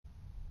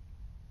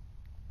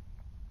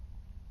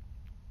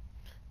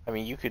I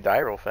mean, you could die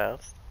real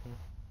fast.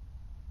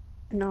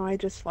 No, I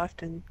just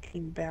left and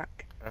came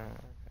back.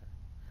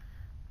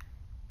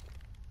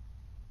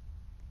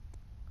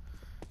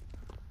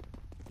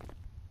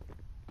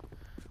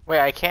 Wait,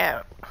 I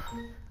can't.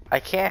 I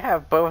can't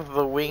have both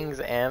the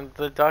wings and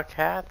the duck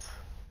hats?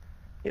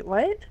 Wait,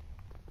 what?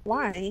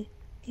 Why?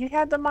 You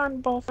had them on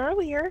both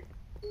earlier.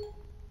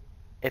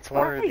 It's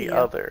one Where or are the you?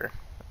 other.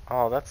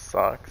 Oh, that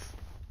sucks.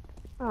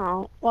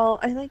 Oh, well,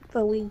 I like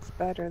the wings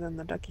better than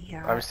the ducky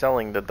I'm hat.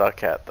 selling the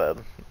duck hat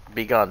then.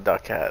 Be gone,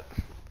 duck hat.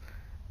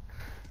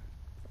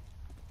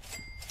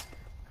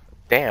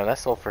 Damn, that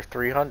sold for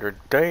 300.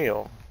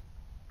 Damn.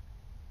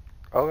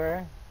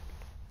 Okay.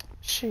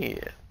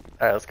 Shit.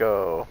 Alright, let's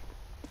go.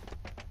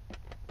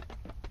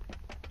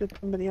 Did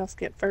somebody else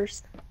get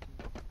first?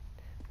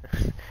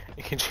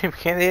 You can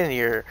get in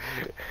here.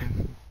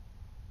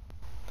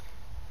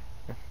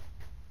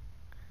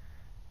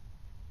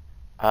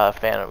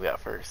 Phantom got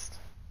first.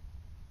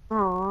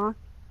 Aw.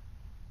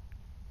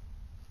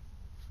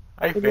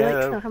 Hi, Would you like to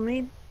Phantom. know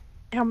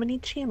how many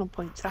channel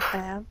points I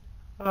have?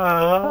 Oh,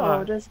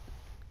 Ah. just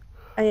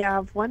I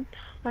have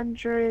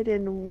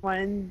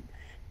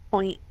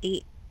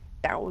 101.8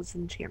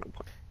 thousand channel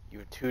points. You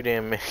have too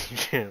damn many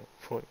channel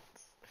points.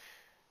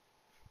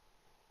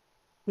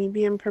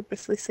 Maybe I'm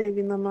purposely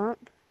saving them up.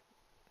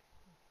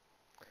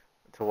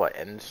 To what,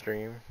 end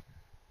stream?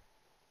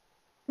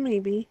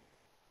 Maybe.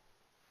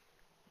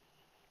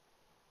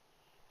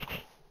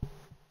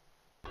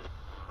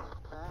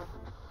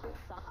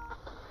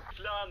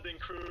 Landing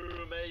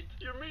crew, mate.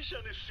 Your mission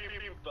is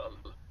simple.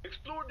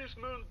 Explore this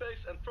moon base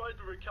and try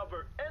to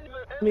recover any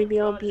Maybe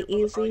it'll be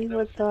valuable easy items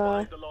with you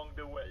find along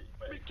the way.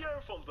 Be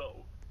careful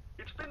though.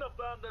 It's been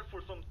abandoned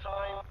for some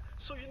time,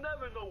 so you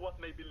never know what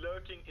may be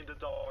lurking in the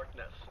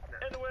darkness.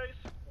 Anyways,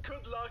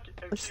 good luck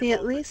and See, keep at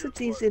up the least good it's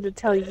work. easy to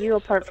tell you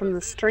apart from the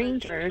This space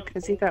stranger, station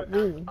 'cause you got open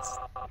and wings.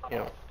 You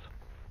know,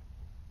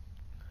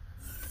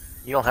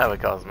 you don't have a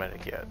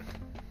cosmetic yet.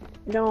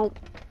 No,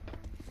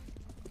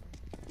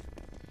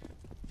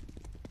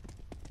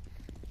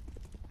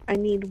 I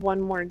need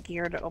one more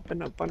gear to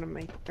open up one of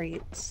my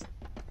crates.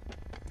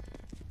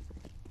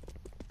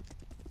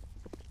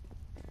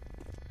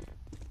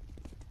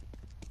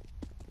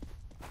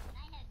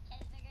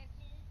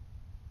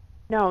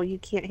 No, you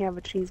can't have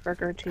a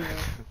cheeseburger too.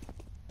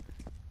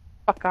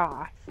 Fuck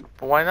off.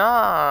 But why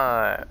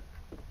not?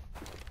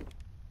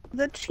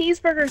 The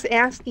cheeseburger's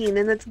asking,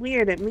 and it's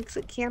weird. It makes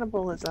it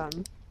cannibalism.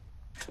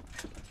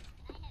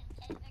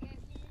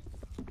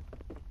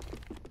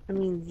 I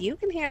mean, you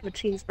can have a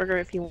cheeseburger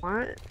if you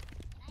want.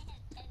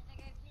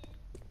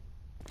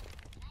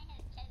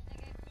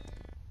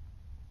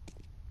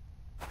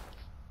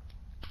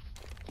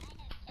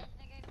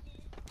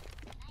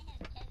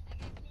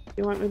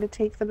 You want me to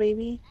take the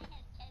baby?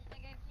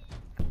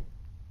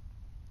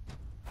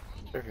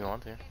 Sure, if you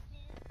want to.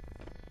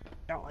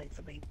 Don't like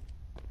the baby.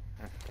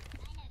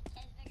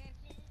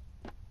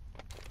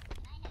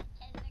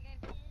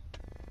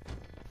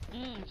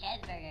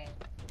 Cheeseburger.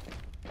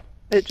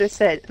 It just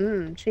said,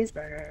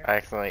 cheeseburger. I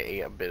accidentally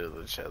ate a bit of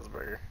the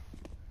cheeseburger.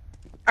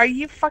 Are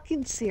you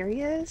fucking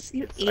serious?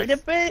 You ate a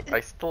bit? I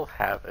still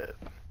have it.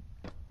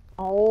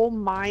 Oh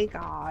my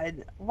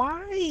god.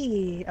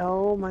 Why?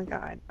 Oh my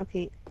god.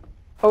 Okay.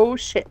 Oh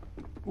shit.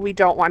 We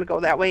don't want to go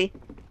that way.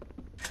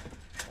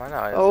 Why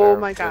not? Oh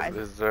my god.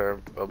 Is there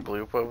a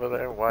bloop over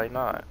there? Why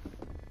not?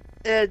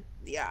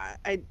 Yeah,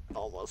 I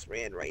almost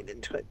ran right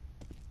into it.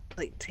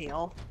 Like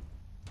tail.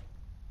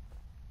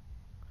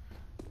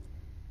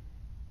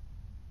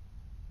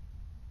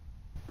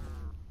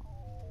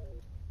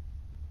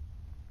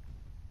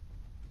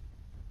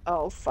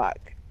 Oh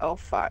fuck. Oh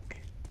fuck.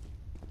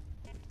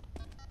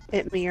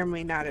 It may or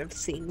may not have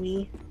seen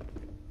me.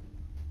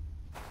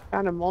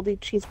 Found a moldy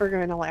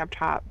cheeseburger and a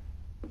laptop.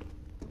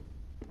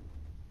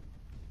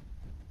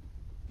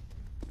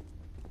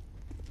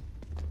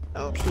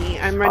 Okay,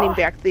 I'm running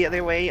back the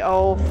other way.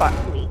 Oh,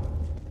 fuck me.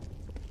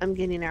 I'm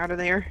getting out of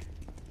there.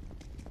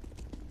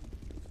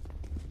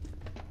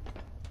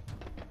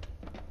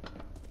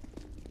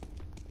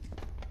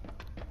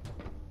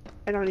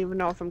 I don't even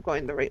know if I'm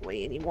going the right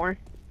way anymore.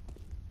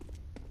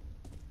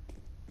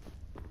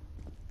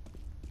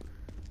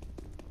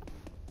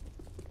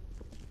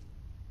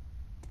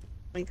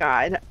 Oh my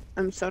god,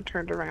 I'm so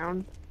turned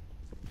around.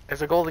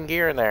 There's a golden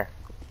gear in there.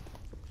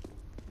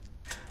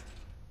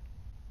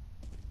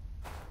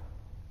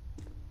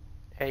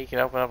 Hey, you can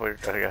open up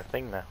a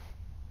thing now.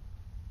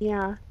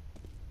 Yeah.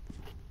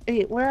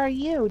 Hey, where are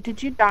you?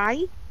 Did you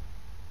die?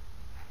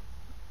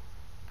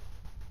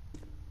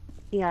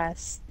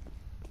 Yes.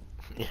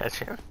 Yeah,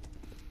 Jim.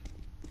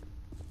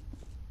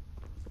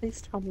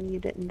 Please tell me you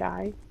didn't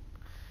die.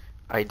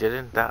 I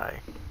didn't die.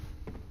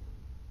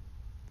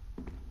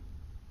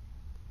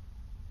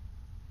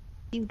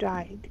 You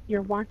died.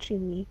 You're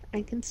watching me.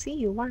 I can see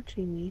you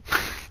watching me.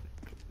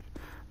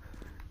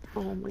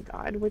 Oh my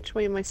god, which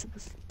way am I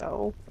supposed to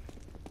go?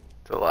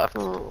 To the left.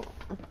 Oh.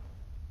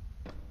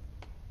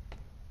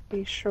 Are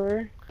you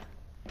sure?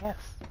 Yes.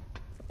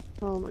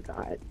 Oh my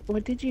god.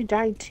 What did you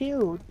die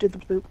to? Did the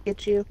bloop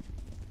get you?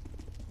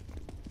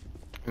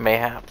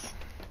 Mayhaps.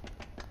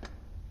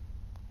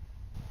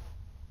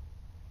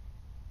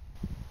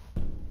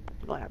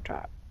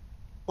 Laptop.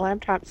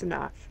 Laptop's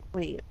enough.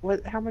 Wait,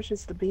 what? How much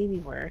is the baby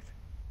worth?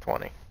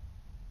 20.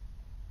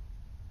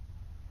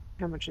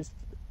 How much is?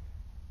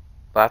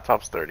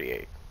 Laptop's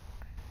 38.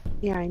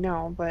 Yeah, I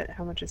know, but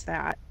how much is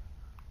that?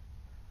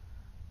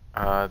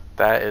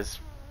 That is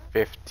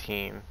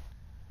 15.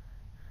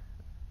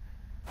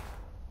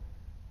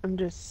 I'm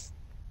just.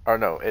 Or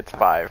no, it's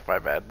 5, my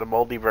bad. The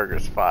moldy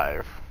burger's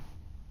 5.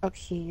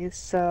 Okay,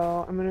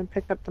 so I'm gonna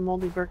pick up the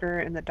moldy burger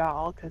and the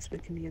doll because we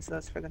can use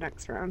those for the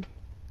next round.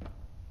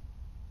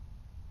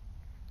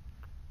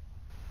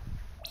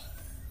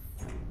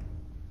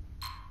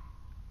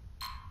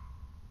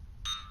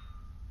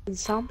 Is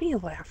zombie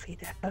laughing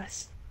at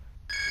us?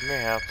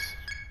 Mayhaps.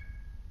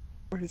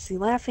 Or is he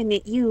laughing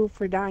at you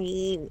for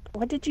dying?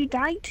 What did you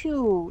die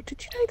to?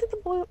 Did you die to the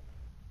blue?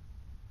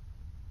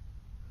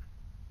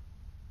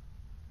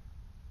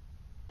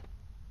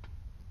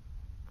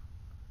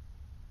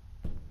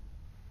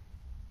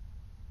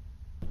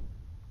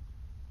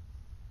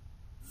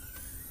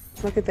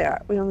 Look at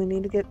that. We only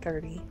need to get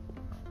 30.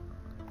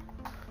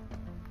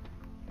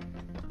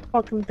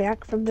 Welcome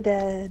back from the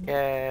dead.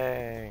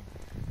 Yay.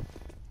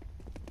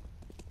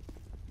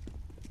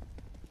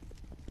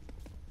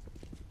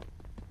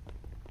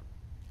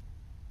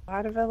 A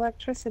lot of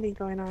electricity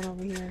going on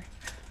over here.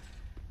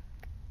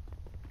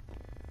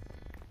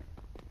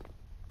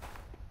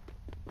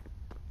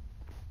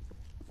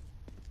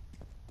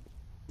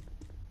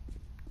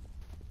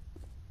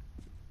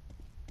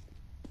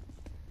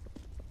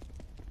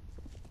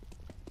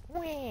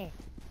 Wee.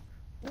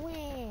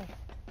 Wee.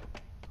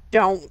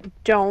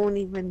 Don't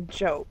even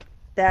joke.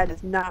 That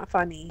is not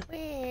funny.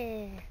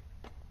 Wee.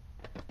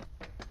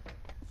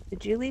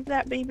 Did you leave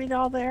that baby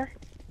doll there?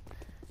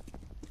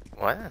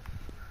 What?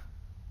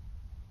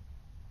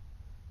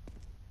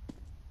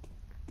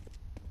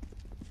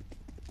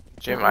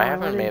 Jim, Uh-oh, I I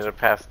haven't went made into- it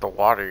past the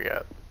water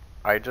yet.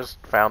 I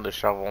just found a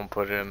shovel and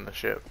put it in the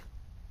ship.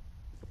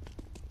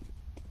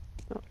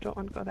 No, don't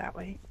want to go that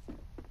way.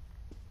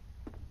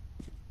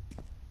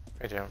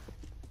 Hey, Jim.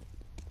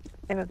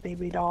 I have a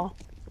baby doll.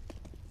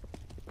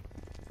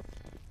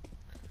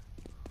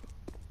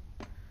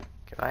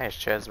 Can I have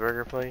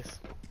Chesburger, please?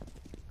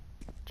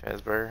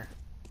 Chesburger.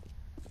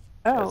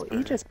 Oh, you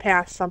Chesburger. just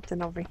passed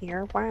something over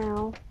here.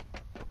 Wow.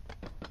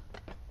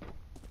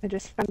 I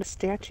just found a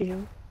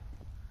statue.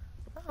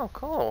 Oh,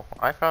 cool.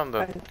 I found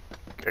But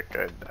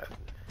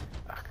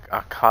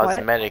a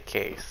cosmetic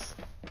case.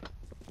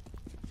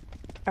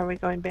 are we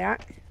going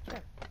back? Sure.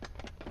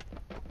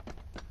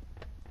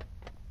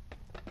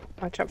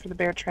 Watch out for the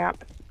bear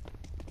trap.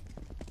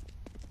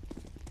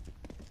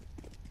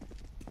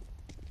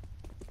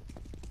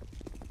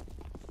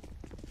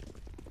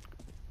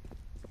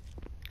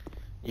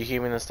 You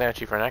keeping the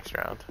statue for next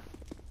round?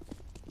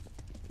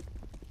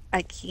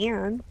 I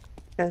can,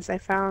 because I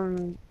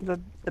found the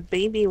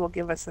baby will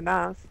give us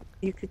enough.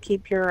 You could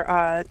keep your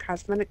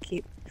cosmetic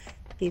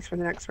piece for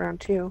the next round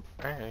too.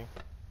 Alright.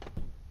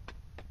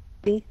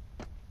 See?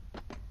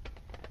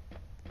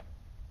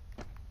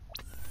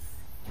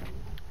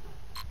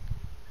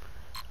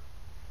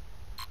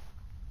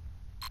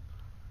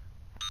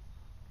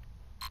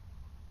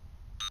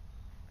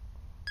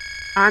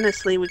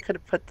 Honestly, we could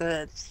have put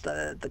the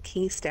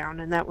keys down,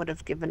 and that would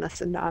have given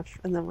us enough,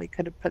 and then we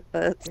could have put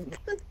the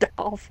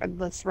doll for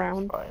this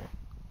round. Fine.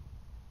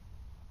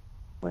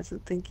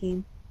 Wasn't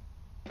thinking.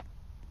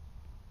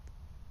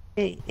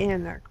 Okay,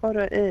 and our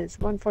quota is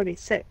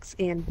 146,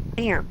 and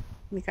bam,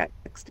 we got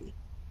 60.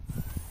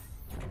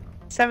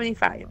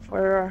 75.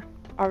 We're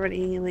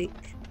already like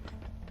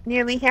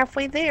nearly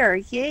halfway there.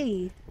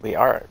 Yay! We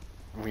are.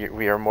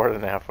 We are more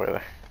than halfway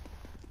there.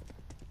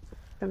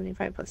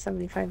 75 plus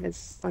 75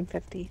 is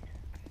 150.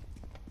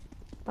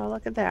 Oh,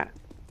 look at that.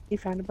 You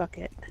found a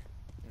bucket.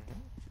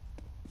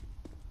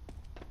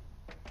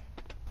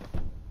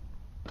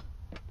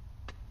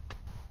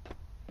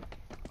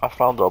 I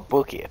found a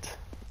bucket.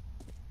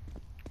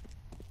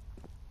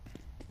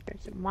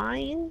 There's a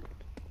mine.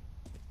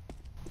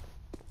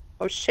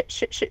 Oh shit,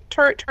 shit, shit.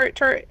 Turret, turret,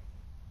 turret.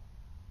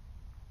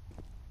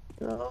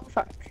 Oh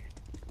fuck.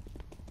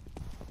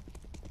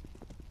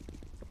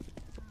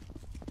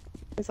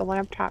 There's a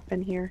laptop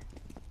in here.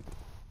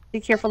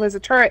 Be careful, there's a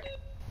turret.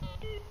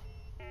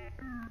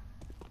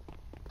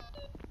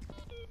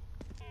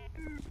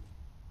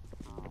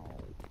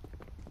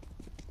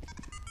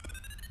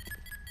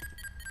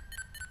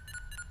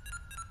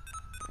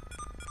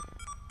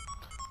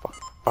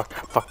 Fuck,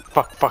 fuck,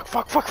 fuck, fuck,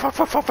 fuck, fuck, fuck,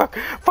 fuck, fuck, fuck,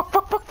 fuck,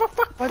 fuck, fuck, fuck,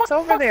 fuck, What's fuck,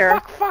 over fuck, there?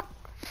 Fuck, fuck.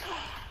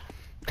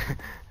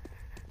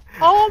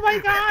 Oh my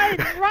god!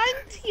 Run!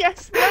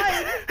 Yes,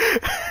 run!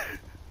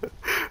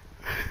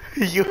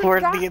 You It were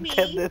got the me.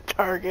 intended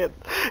target.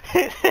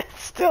 It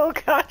still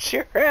got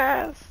your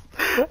ass.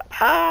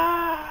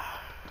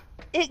 Ah.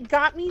 It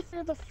got me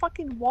through the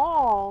fucking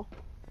wall.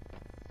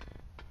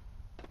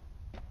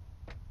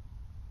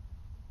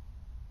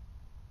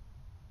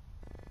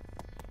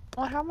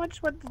 Well, how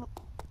much would...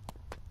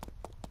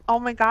 Oh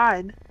my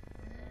god.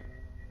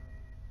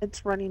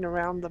 It's running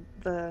around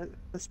the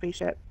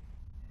spaceship.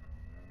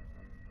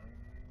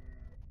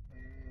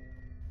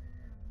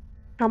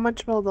 How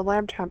much will the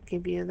laptop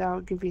give you? That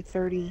will give you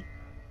 30.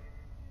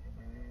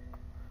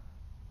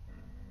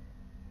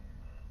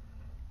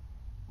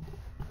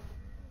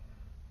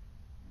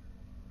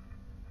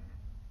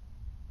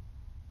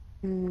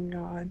 Oh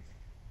God.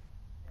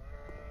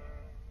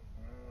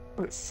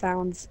 It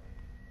sounds...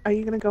 Are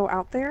you gonna go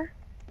out there?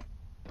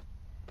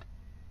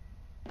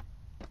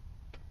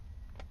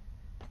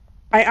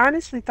 I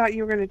honestly thought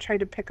you were gonna try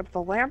to pick up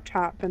the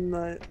laptop in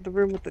the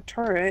room with the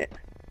turret.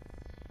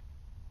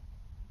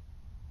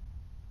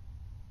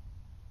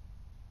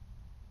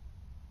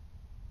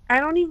 I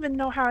don't even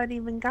know how it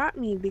even got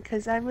me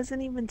because I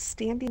wasn't even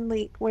standing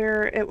like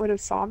where it would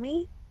have saw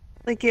me.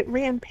 Like it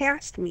ran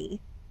past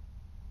me.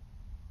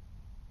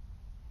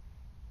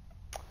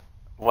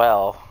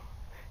 Well,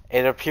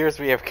 it appears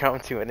we have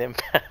come to an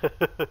impasse.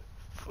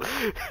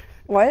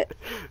 What?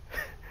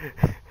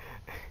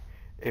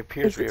 It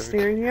appears Is we it have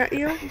staring at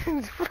you?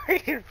 It's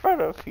right in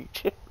front of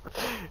each other.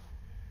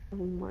 Oh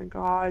my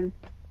God.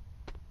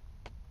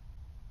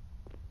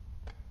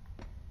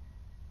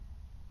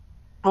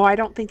 Oh, I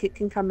don't think it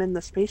can come in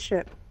the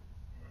spaceship.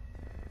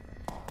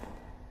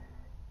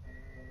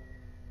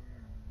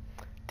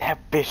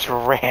 That bitch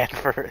ran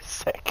for a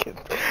second.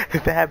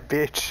 That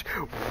bitch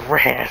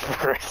ran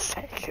for a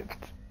second.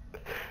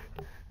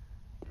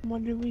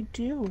 What do we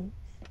do?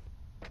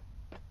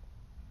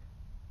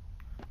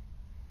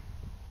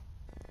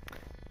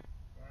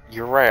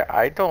 You're right,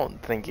 I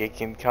don't think it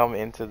can come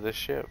into the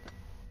ship.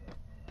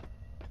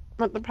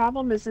 But the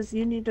problem is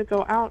you need to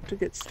go out to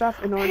get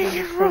stuff in order It to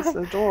can close run.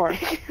 the door. It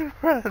can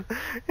run.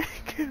 It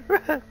can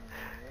run.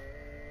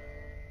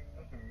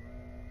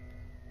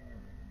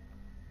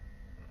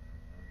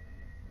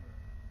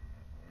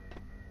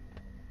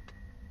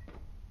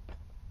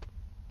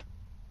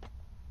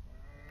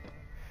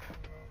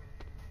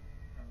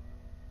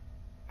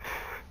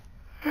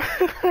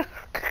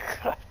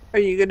 Are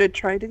you gonna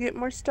try to get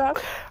more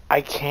stuff? I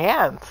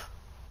can't.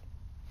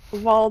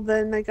 Well,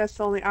 then I guess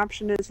the only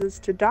option is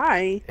to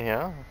die.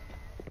 Yeah.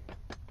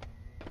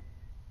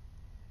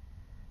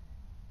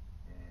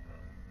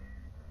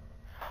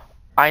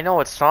 I know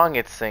what song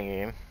it's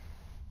singing.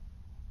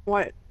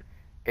 What?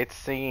 It's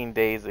singing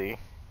Daisy.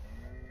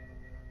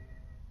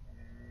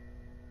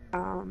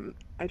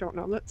 I don't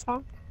know that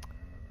song.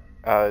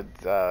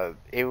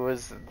 It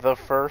was the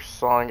first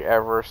song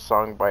ever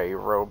sung by a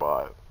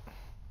robot.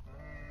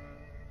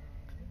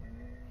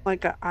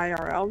 Like a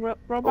IRL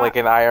robot? Like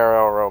an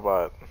IRL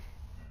robot.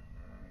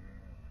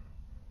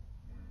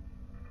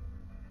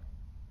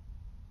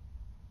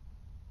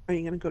 Are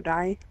you gonna go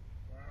die?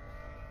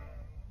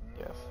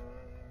 Yes.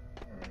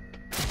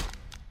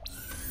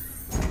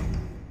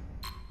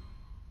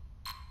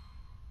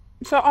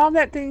 So all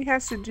that thing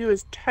has to do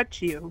is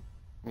touch you,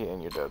 Yeah,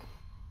 and you're dead.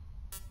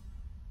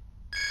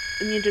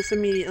 and you just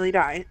immediately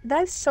die.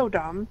 That's so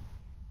dumb.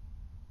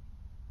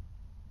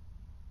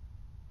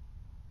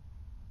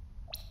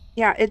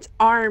 Yeah, its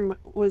arm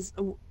was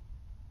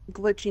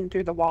glitching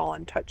through the wall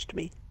and touched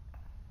me.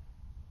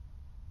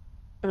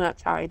 And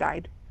that's how I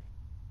died.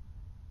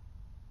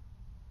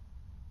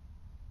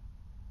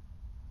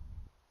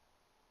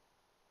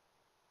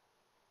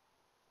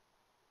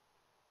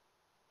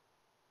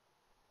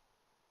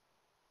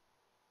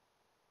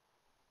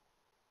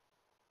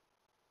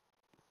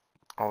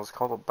 Oh, it's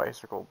called A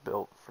Bicycle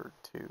Built for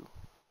Two.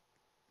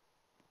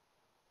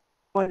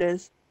 What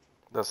is?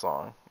 The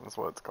song. That's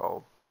what it's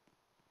called.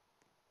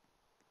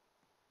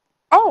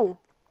 Oh!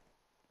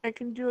 I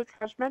can do a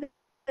cosmetic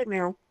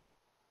now.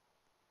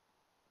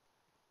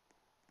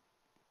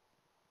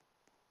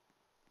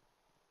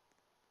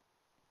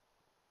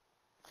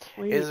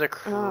 Wait, It's a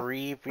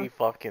creepy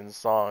fucking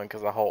song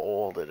because of how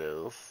old it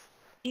is.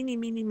 eeny,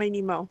 meeny,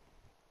 miny, mo.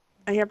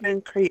 I have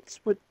 9 crates.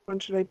 What one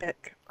should I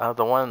pick?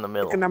 The one in the Pick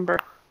middle. a number.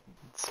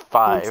 It's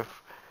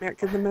 5.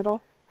 Back in the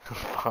middle.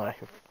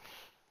 5.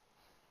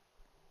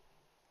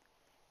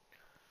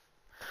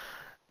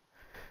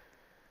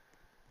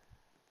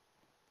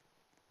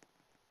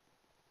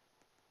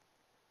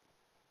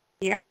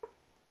 Yeah.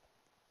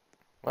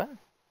 What?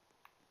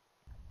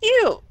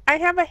 Cute! I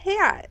have a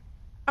hat.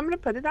 I'm gonna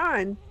put it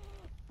on.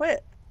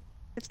 What?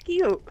 It's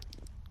cute.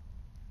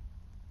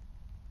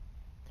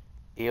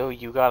 Ew,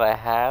 you got a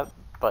hat,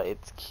 but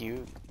it's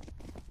cute.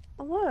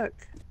 Oh, look.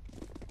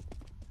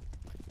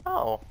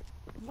 Oh,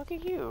 look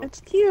at you. It's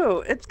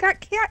cute. It's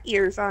got cat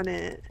ears on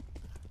it.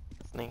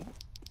 It's neat.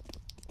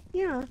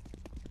 Yeah.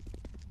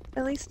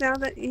 At least now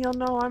that you'll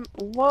know I'm...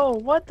 Whoa,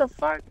 what the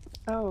fuck?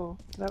 Oh,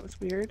 that was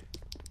weird.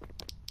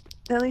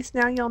 At least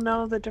now you'll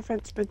know the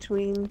difference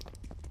between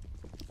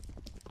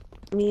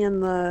me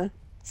and the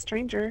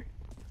stranger.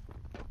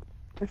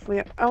 If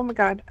we... Oh my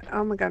god,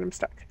 I'm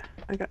stuck.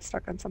 I got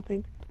stuck on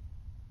something.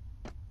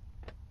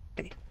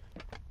 Okay.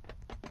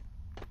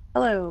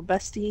 Hello,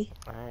 bestie.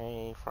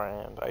 Hey,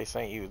 friend. I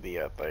sent you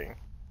the thing.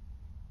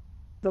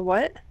 The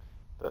what?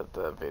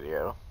 The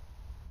video.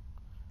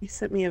 You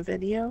sent me a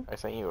video? I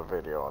sent you a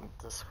video on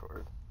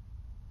Discord.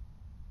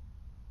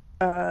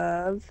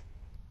 Of.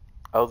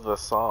 Of the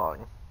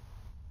song.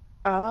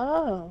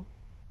 Oh.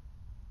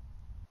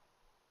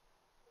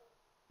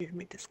 Give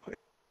me Discord.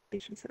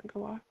 Patience didn't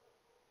go off.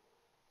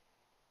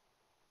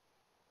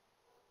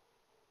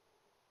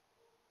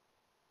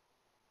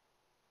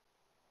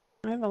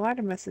 I have a lot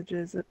of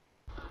messages.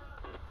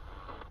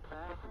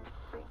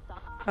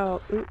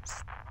 Oh,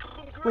 oops.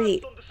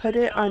 Wait, put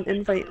it on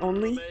invite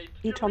only?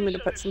 You told me to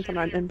put something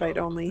on invite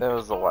only. That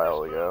was a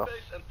while ago.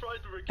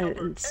 I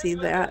didn't see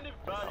that.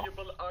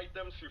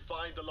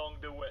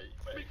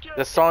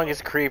 The song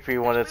is creepy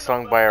when it's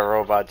sung by a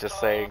robot just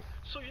saying.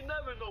 So you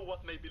never know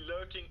what may be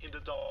lurking in the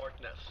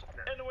darkness.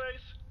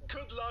 Anyways,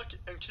 good luck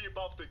and keep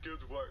up the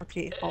good work.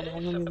 Okay, hold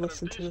on, let me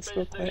listen to this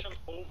real quick.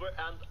 Over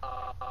and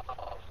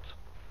out.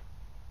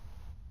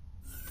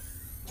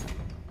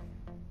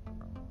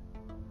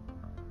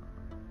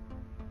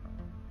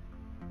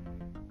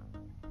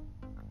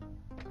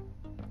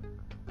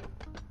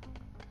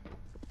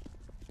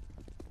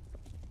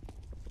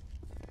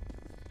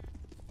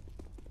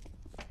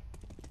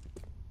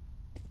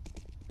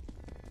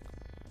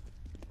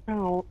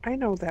 Oh, I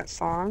know that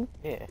song.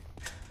 Yeah.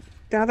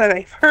 Now that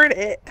I've heard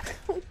it.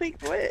 Like,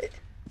 what?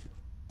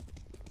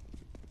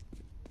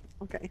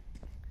 Okay.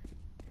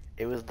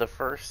 It was the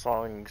first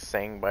song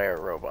sang by a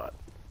robot.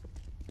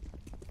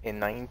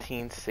 In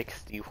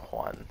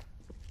 1961.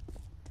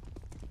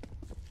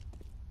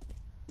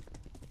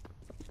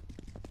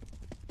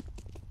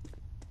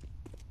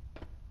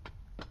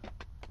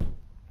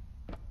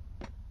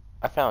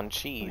 I found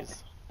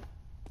cheese.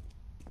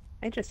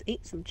 I just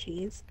ate some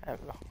cheese. I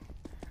don't know.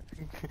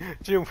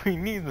 Jim, we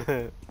need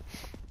that.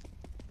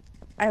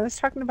 I was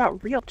talking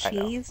about real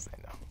cheese. I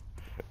know.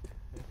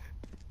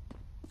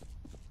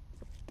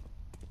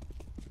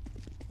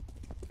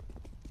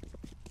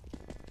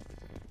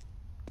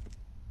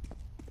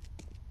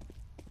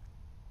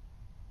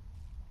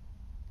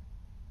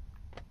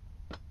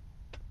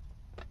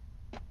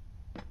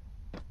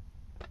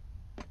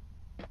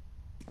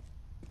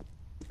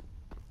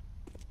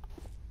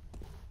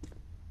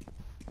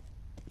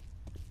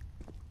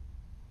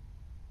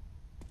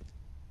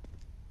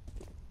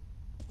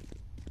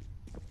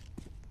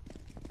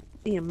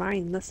 Seeing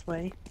mine this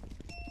way.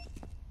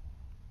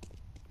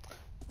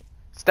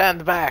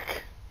 Stand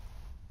back!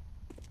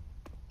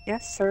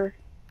 Yes, sir.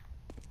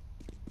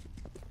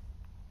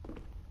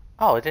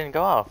 Oh, it didn't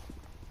go off.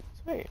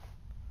 Sweet.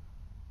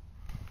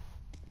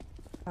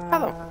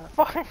 How the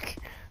fuck?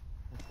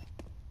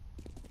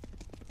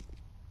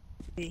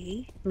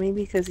 Maybe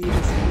because you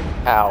just...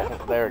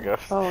 Ow, there it goes.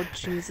 Oh,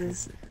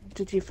 Jesus.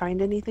 Did you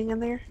find anything in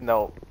there?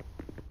 No.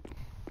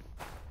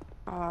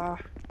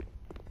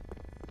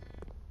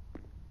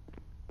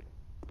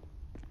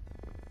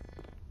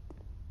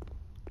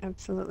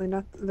 Absolutely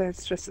nothing.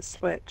 There's just a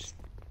switch.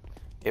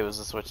 It was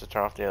a switch to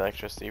turn off the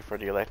electricity for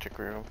the electric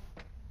room.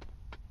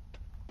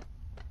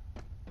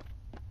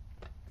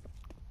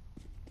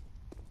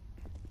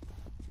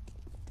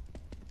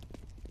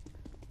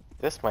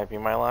 This might be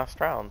my last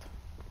round.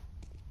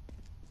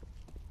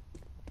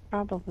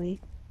 Probably.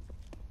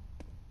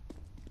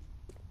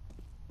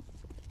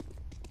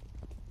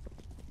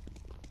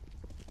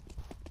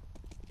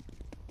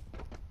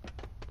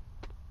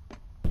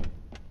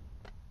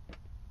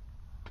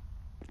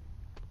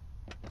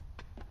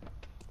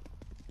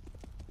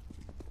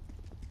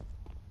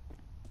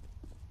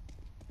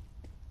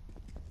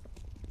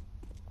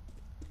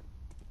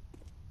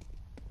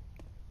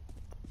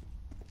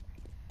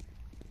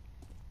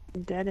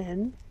 Dead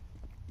end.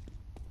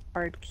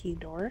 Hard key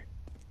door.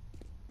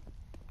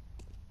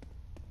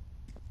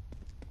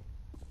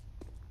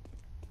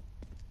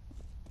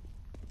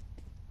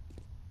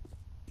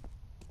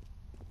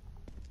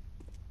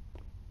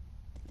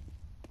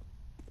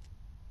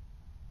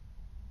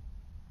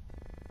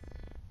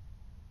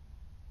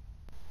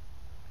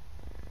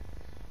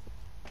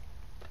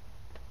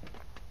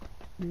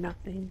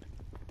 Nothing.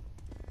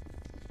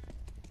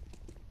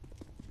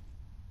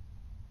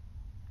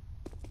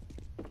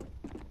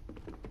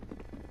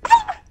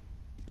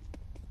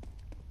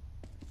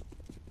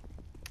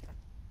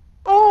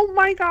 Oh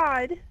my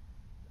god!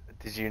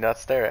 Did you not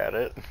stare at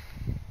it?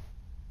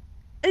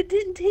 It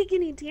didn't take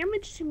any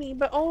damage to me,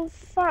 but oh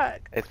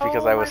fuck. It's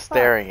because I was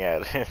staring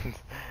at it.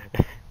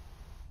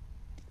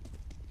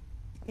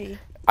 Okay.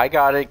 I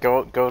got it.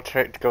 Go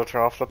turn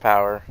off the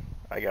power.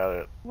 I got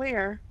it.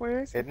 Where?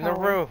 Where is it? In the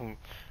room.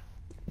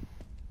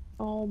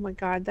 Oh my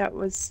god, that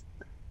was...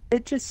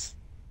 It just...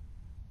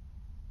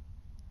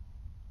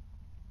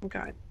 Oh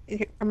god.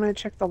 Here, I'm gonna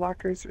check the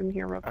lockers in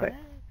here real quick.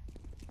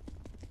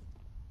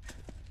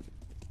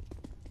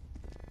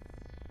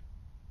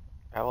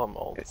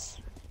 Alamo.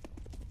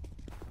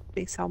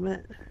 Base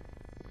helmet.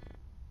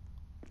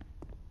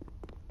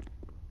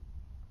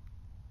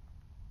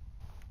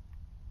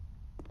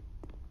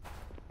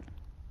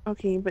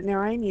 Okay, but now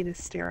I need to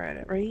stare at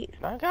it, right?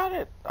 I got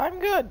it. I'm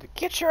good.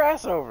 Get your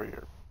ass over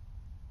here.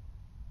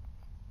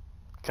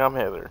 Come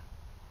hither.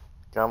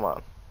 Come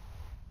on.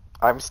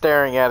 I'm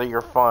staring at it.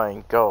 You're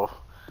fine. Go.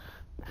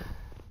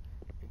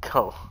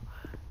 Go.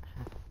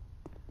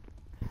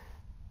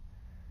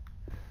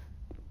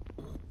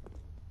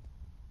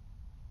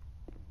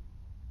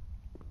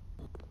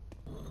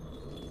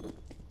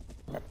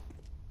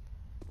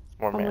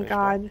 more Oh my manageable.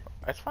 god.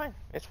 It's fine.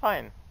 It's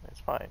fine. It's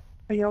fine.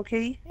 Are you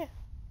okay? Yeah.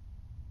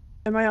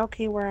 Am I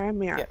okay where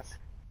I'm at? Yes.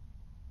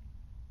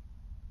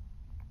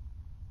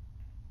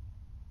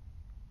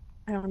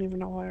 I don't even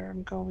know where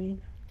I'm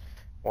going.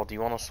 Well, do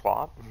you want to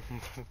swap?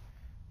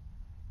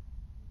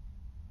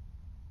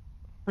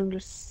 I'm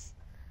just...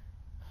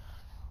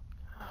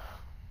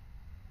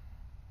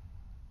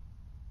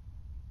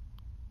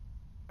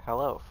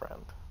 Hello,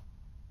 friend.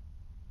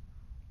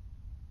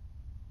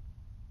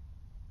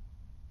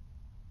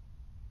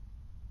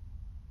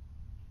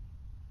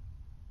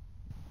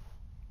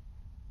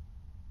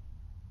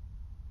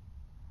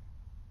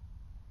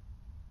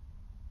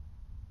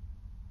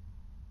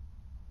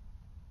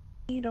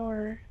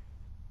 Or...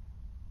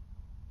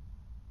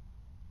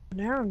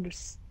 Now I'm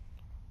just...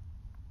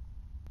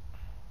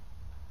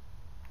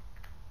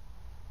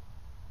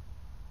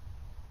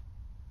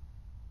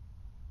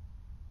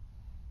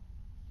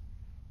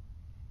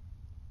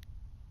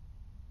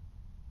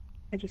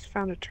 I just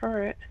found a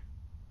turret.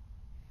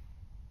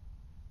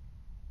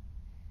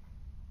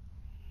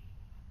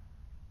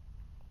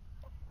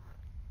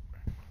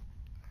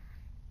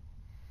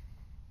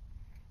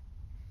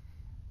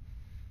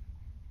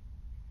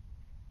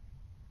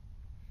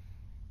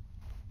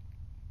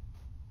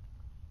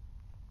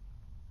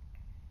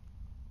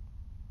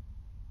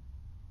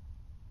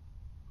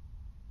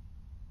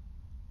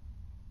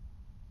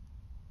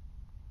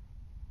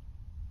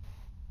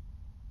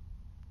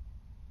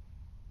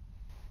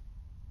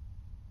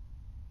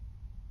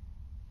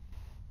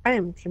 I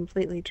am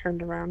completely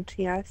turned around,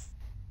 TS.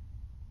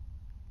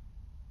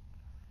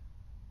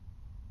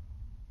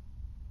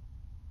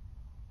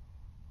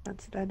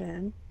 That's dead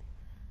end.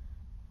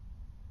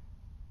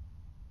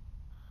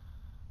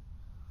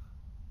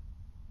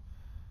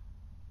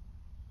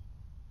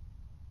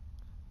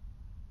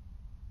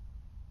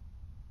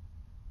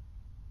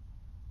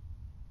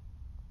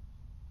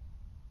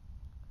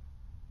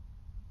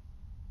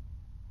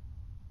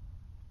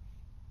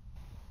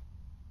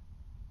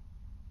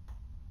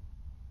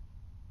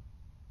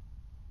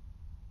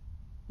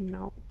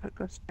 No, that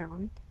goes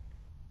down.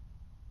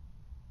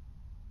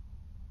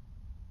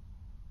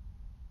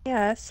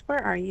 Yes,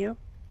 where are you?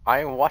 I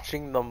am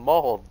watching the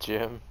mold,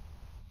 Jim.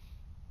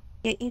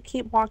 Can't you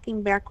keep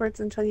walking backwards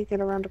until you get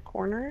around a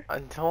corner?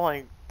 Until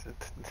I...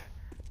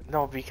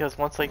 No, because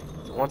once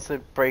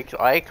it breaks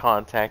eye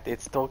contact,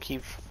 it still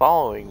keeps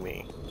following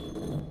me.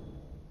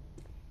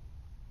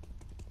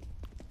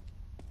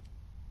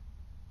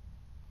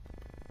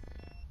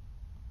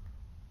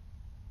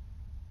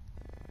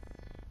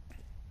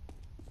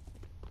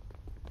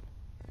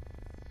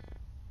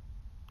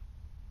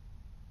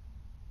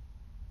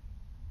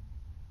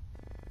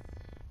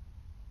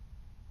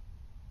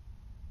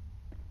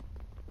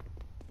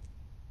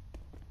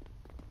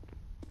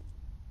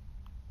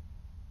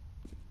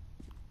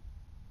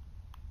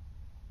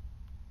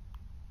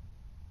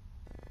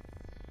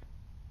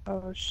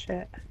 Oh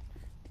shit.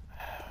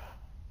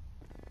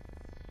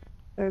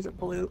 There's a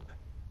bloop.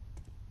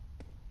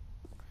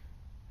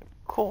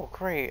 Cool,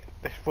 great.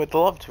 I would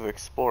love to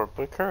explore,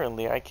 but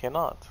currently I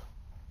cannot.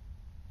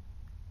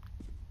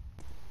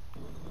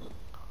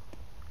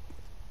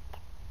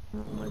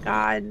 Oh my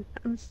god,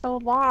 I'm so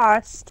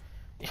lost.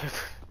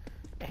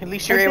 At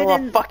least you're I've able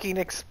been to in- fucking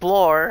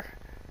explore.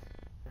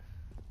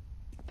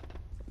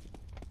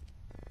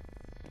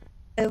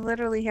 I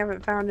literally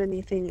haven't found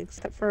anything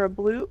except for a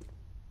bloop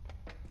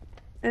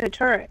and a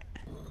turret.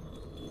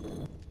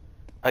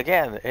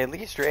 Again, at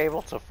least you're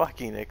able to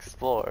fucking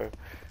explore.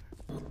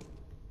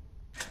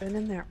 Been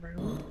in that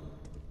room.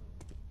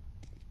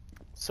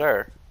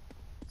 Sir.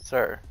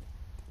 Sir.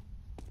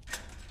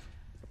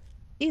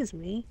 Excuse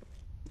me.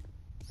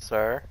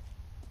 Sir.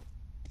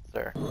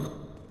 Sir.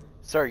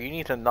 Sir, you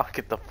need to knock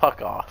it the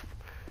fuck off.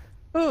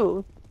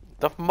 Ooh.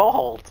 The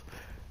mold!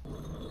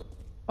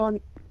 Oh,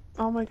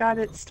 oh my god,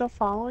 it's still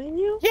following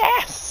you?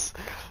 Yes!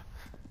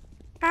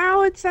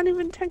 How? It's not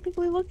even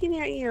technically looking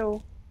at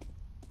you.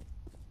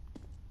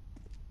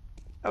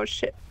 Oh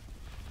shit.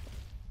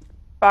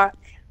 Fuck.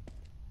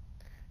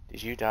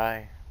 Did you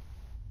die?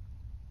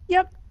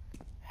 Yep.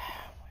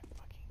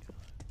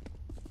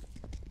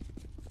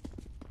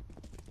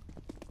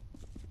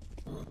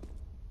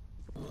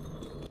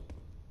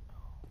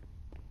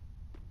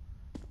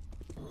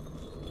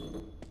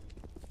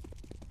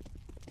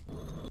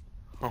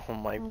 Oh my fucking god. Oh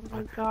my... Oh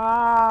my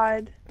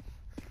god.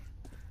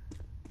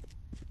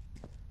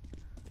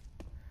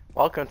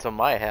 Welcome to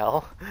my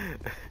hell.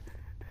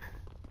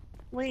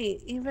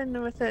 Wait,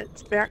 even with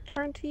its back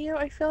turned to you,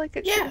 I feel like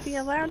it shouldn't be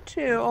Yes. allowed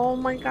to. Oh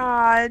my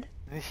god.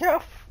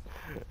 Yep.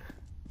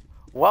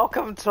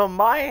 Welcome to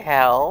my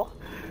hell.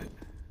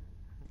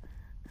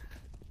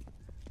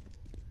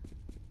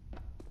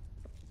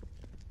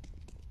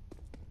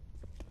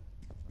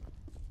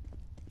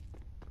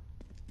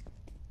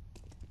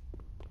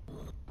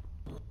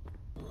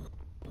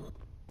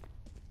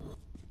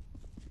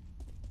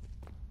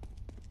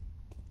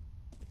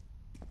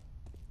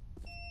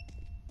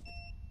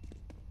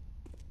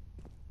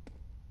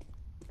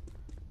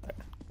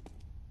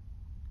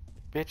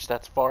 Bitch,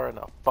 that's far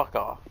enough. Fuck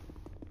off.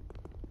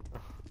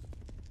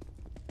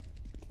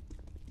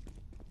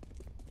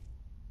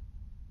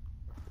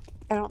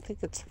 I don't think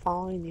it's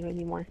following you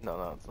anymore. No,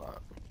 no, it's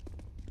not.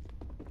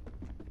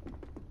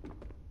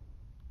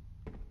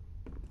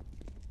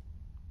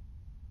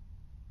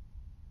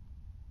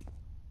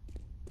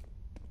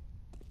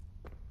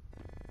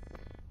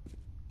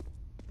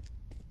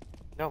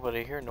 No, but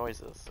I hear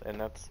noises,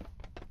 and that's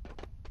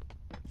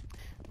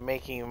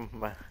making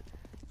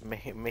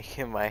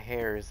my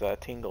hairs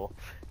tingle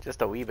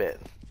just a wee bit.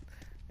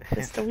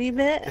 Just a wee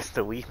bit? Just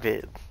a wee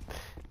bit.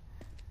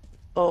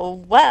 Oh,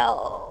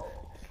 well.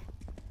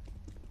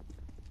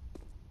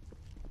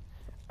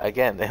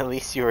 Again, at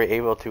least you were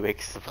able to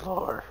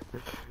explore.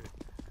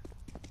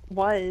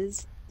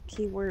 Was.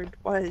 Keyword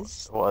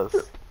was. Was.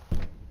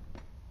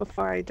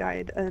 Before I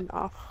died an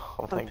Oh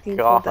a my painful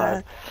god.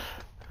 death.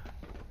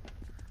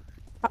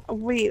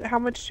 Wait, how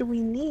much do we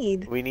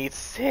need? We need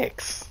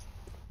 6.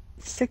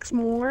 6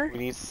 more? We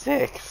need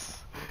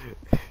 6.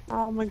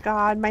 Oh my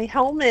god, my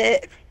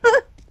helmet!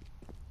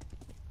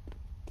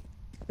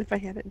 If I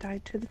hadn't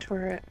died to the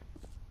turret.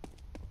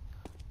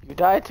 You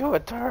died to a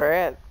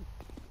turret.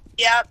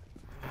 Yep.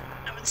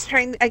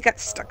 I got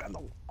stuck on the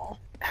wall.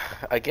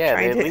 Again,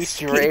 Trying at to least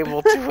you were escape.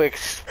 able to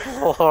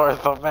explore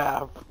the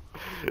map.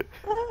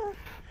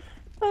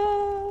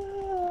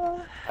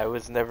 I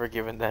was never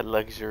given that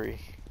luxury.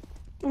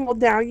 Well,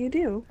 now you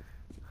do.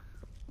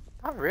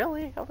 Not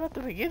really. I'm at the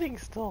beginning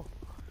still.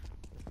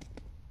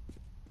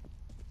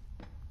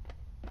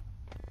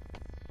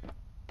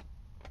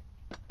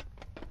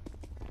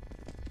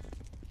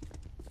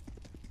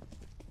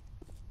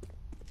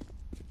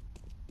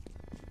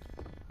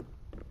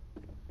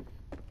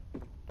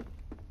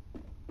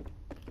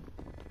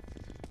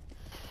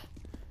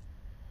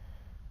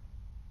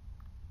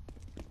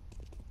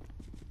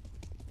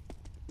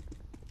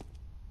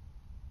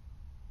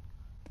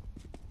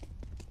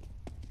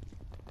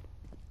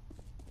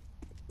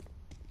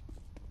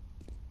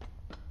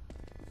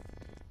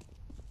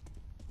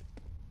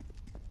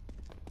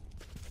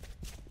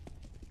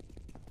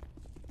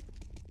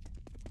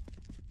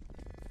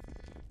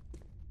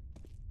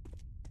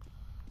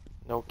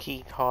 No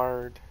key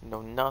card,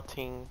 no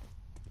nothing.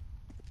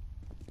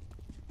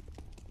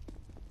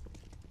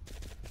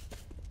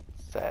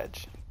 Sag.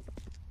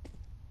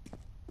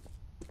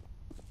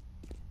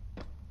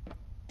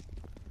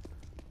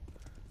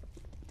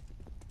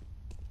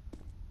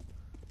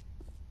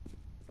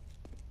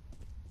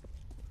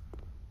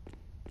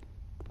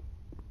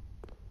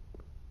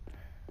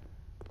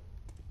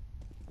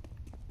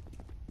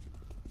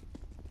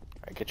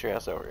 Alright, get your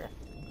ass over here.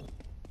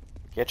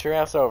 Get your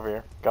ass over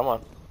here. Come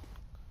on.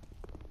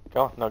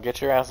 Go on, no,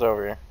 get your ass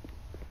over here.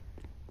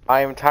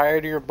 I am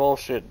tired of your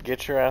bullshit.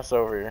 Get your ass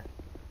over here.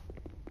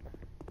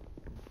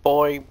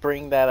 Boy,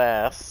 bring that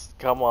ass.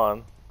 Come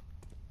on.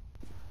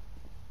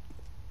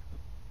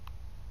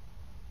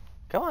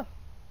 Come on.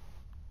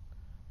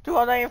 Dude,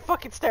 I'm not even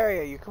fucking staring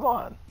at you. Come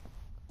on.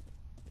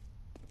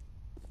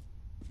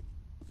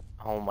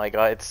 Oh my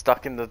god, it's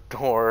stuck in the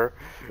door.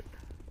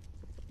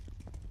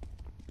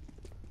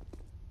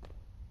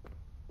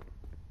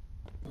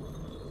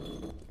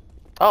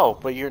 Oh,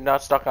 but you're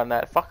not stuck on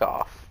that. Fuck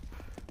off.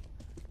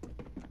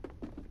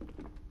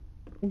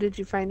 Did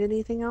you find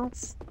anything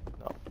else?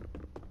 No.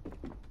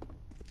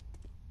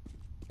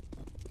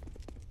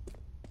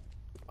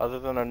 Other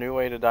than a new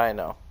way to die,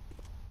 no.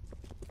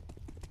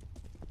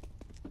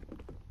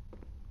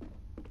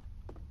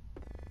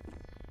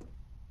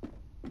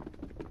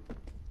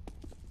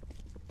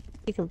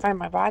 You can find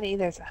my body.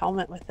 There's a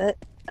helmet with it.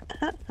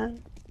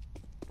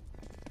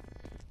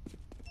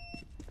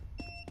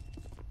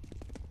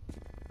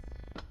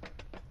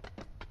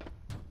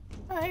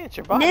 Hey, it's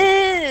your body.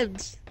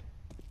 Nibs!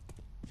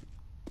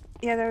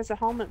 Yeah, there's a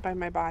helmet by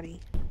my body.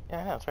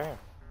 Yeah, it's right here.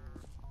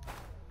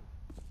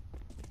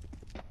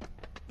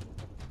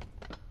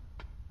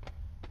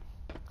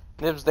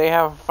 Nibs, they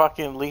have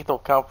fucking Lethal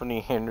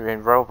Company in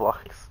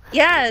Roblox.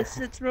 Yes,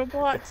 it's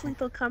Roblox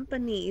Lethal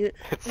Company.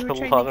 It's We a were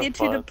trying lot to of get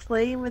you to fun.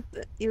 play with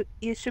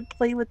you should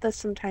play with us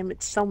sometime.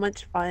 It's so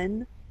much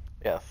fun.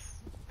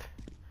 Yes.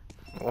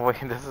 Wait,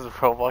 this is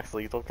Roblox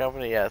Lethal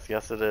Company? Yes,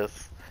 yes it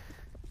is.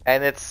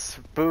 And it's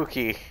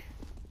spooky.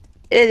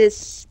 It is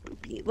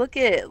spooky. Look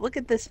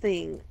at this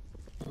thing.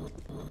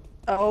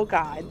 Oh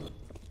god.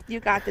 You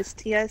got this,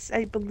 TS.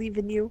 I believe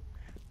in you.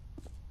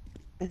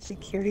 And she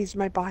carries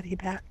my body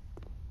back.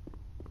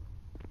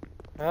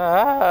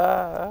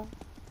 Ah.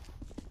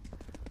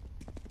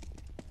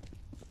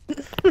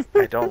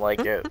 I don't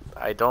like it.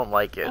 I don't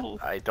like it. Oh.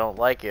 I don't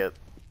like it.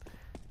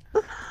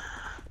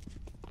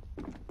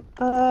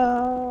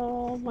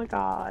 Oh my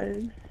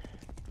god.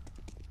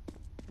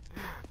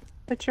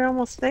 But you're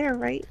almost there,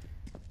 right?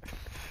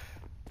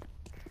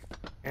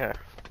 Yeah.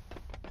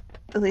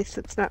 At least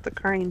it's not the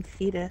crying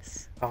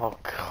fetus. Oh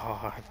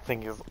god, that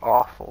thing is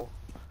awful.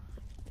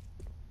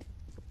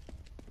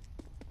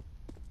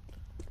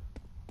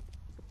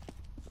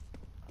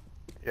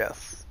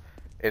 Yes.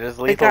 It is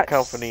Lethal got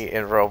Company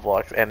in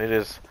Roblox, and it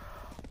is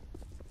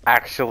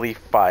actually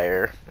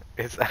fire.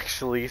 It's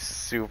actually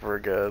super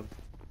good.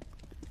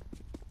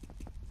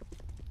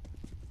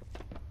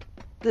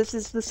 This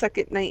is the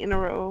second night in a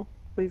row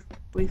We've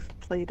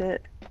played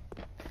it.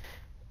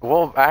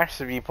 We'll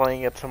actually be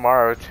playing it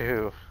tomorrow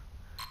too,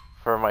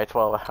 for my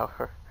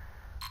 12-hour.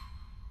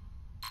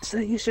 So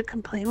you should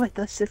come play with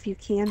us if you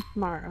can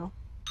tomorrow.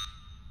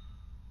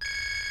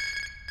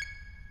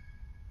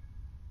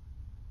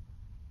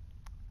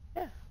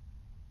 Yeah.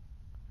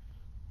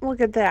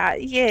 Look at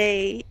that.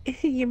 Yay.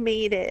 You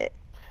made it.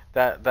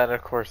 That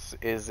of course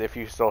is if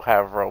you still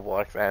have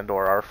Roblox and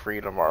or are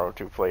free tomorrow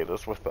to play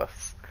this with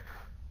us.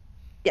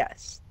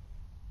 Yes.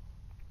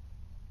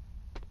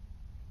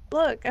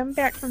 Look, I'm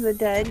back from the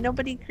dead.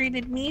 Nobody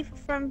greeted me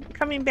from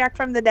coming back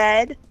from the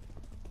dead.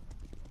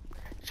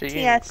 So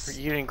Yes.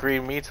 you didn't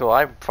greet me till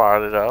I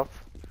brought it up.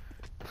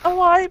 Oh,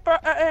 well,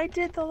 I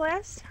did the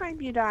last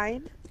time you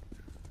died.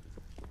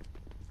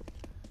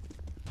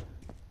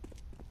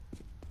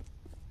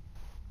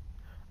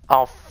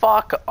 Oh,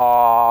 fuck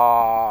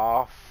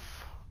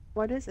off.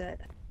 What is it?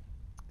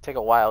 Take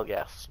a wild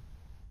guess.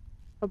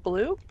 A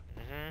bloop?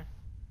 Mm-hmm.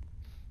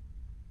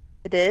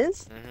 It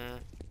is? Mm-hmm.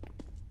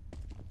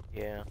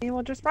 Yeah. You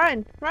will just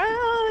run.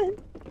 Run!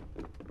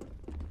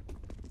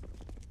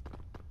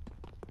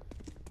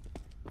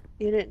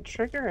 You didn't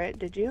trigger it,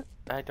 did you?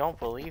 I don't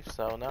believe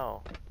so,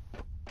 no.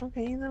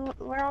 Okay, then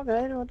we're all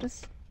good. We'll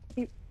just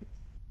keep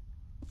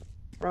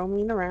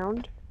roaming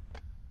around.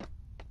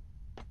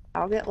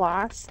 I'll get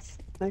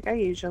lost, like I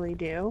usually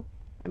do.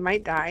 I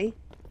might die.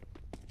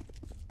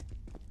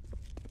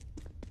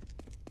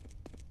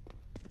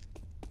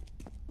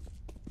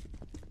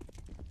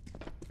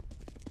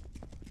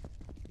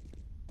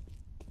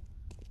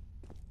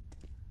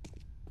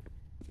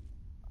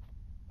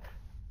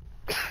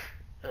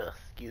 Ugh,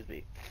 excuse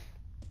me.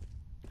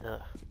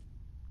 Ugh.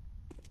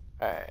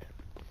 Alright.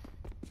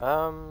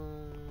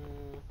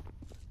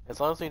 As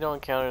long as we don't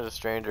encounter the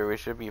stranger, we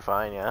should be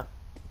fine, yeah?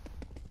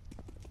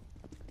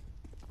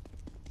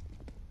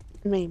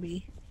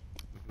 Maybe.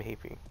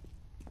 Maybe.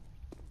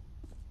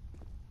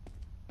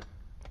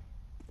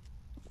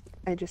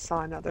 I just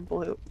saw another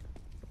bloop.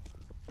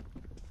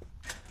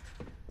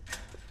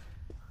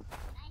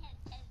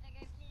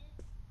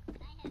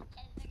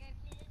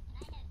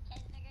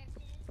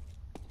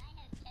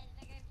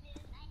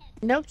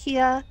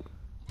 Nokia.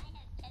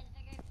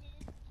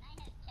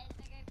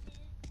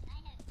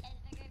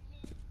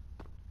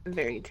 I'm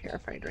very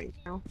terrified right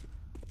now.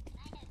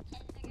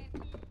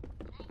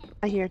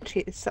 I hear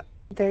cheese.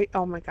 There.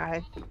 Oh my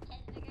god.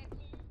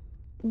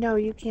 No,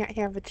 you can't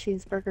have a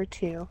cheeseburger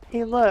too.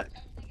 Hey, look.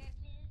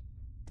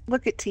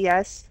 Look at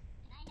TS.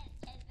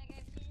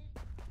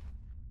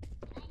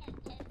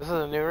 This is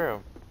a new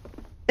room.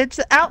 It's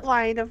the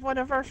outline of one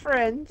of our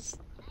friends.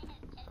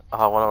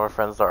 One of our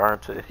friends that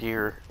aren't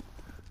here.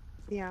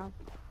 Yeah.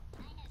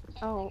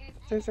 Oh,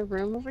 there's a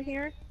room over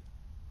here?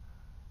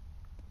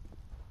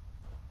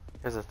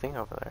 There's a thing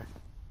over there.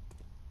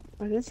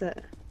 What is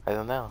it? I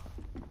don't know.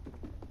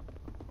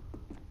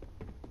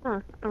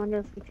 Huh. I wonder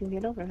if we can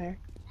get over there.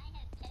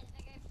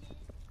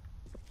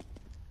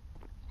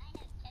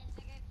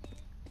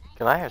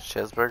 Can I have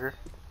cheeseburger?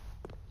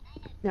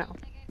 No.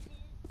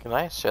 Can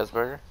I have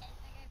cheeseburger?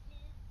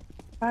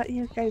 Thought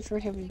you guys were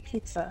having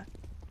pizza.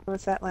 Or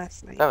was that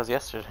last night? That was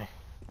yesterday.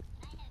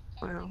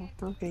 Wow.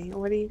 Okay.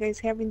 What are you guys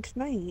having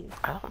tonight?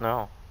 I don't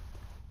know.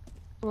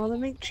 Well, then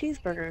make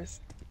cheeseburgers.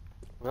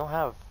 We don't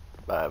have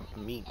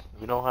meat.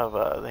 We don't have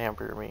the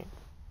hamburger meat.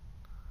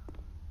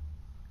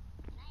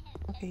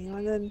 Okay,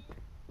 well then...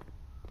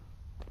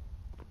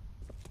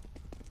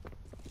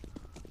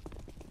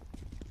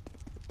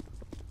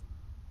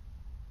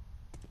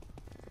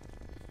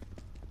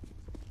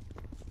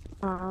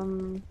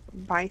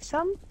 buy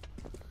some?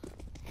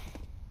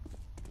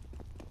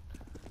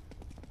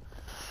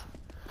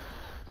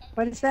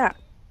 What is that?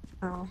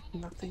 Oh,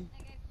 nothing.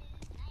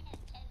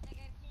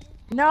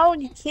 No,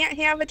 you can't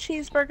have a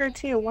cheeseburger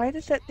too. Why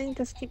does that thing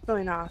just keep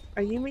going off?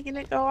 Are you making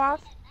it go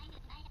off?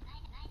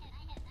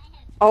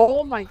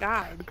 Oh my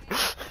god.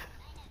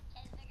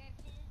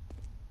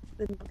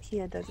 The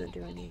Nokia doesn't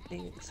do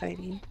anything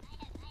exciting.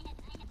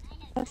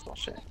 That's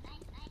bullshit.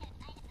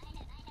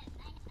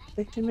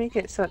 They should make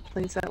it so it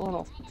plays that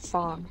little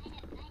song.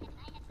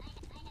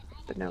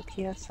 The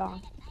Nokia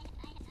song.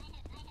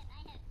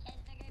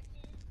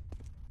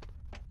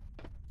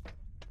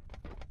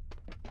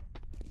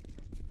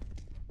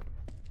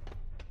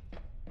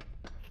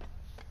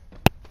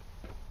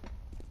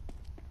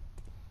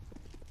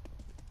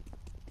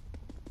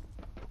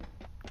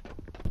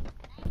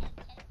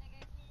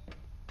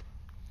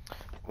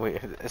 Wait,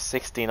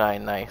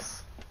 69,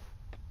 nice.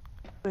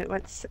 Wait,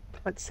 what's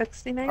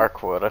 69? Our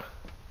quota.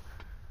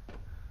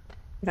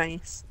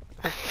 Nice.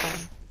 That's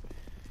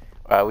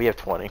fun. We have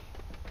 20.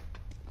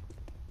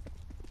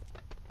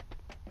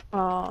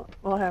 Well,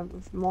 we'll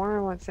have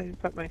more once I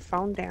put my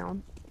phone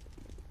down.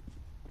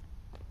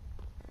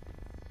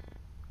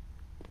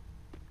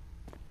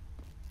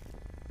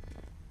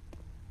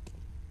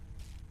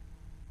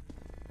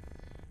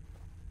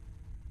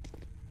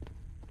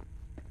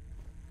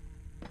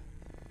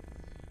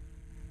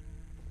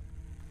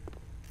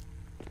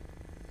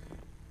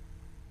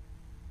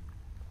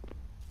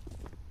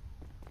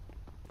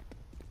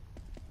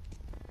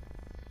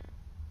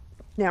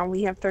 Now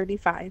we have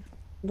 35.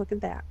 Look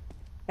at that.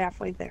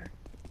 Halfway there.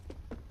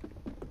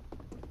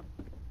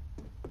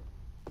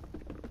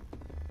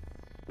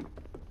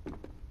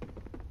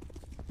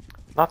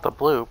 Not the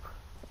bloop.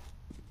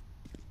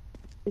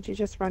 Did you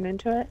just run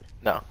into it?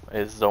 No,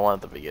 it's the one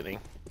at the beginning.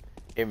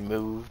 It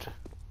moved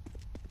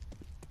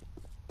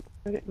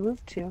Where did it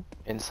move to?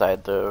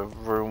 inside the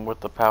room with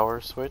the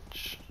power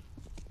switch.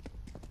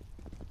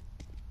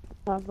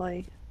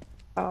 Lovely.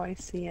 Oh, I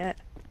see it.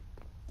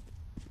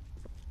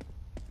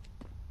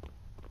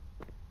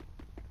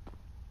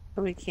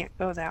 So we can't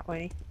go that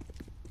way.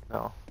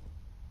 No.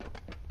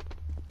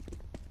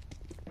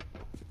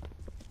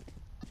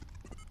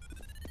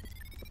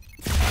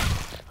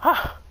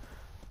 Ha!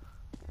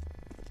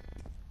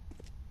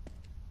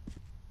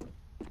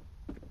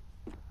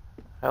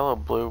 Hello,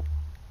 Bloop.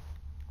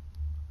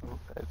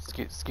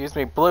 Excuse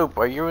me, Bloop.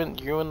 Are you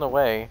in the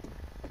way?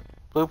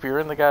 Bloop, you're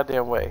in the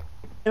goddamn way.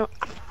 No.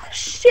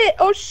 Shit!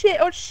 Oh shit!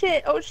 Oh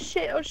shit! Oh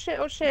shit! Oh shit!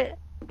 Oh shit!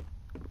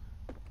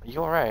 Are you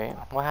alright?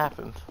 What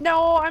happened?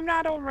 No, I'm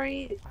not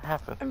alright. What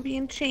happened? I'm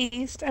being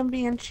chased. I'm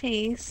being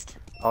chased.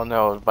 Oh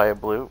no, by a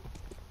Bloop?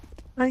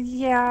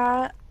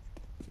 Yeah.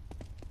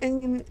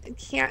 And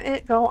can't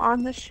it go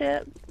on the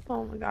ship?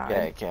 Oh my god.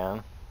 Yeah, it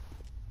can.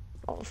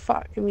 Oh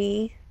fuck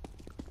me.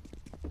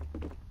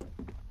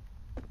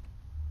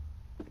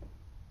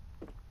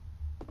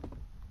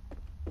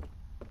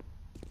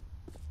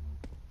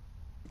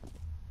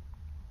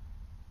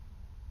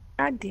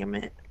 God damn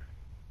it.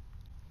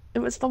 It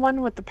was the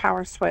one with the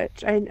power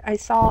switch. I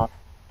saw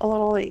a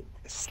little like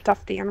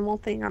stuffed animal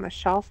thing on a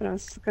shelf and I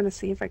was gonna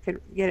see if I could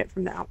get it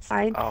from the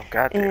outside. Oh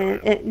god damn And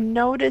it. it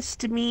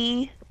noticed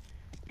me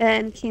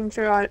and came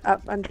through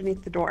up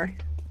underneath the door.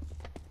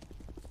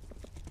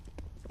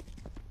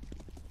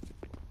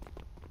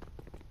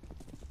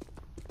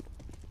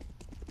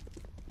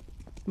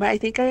 But I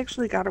think I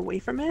actually got away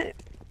from it.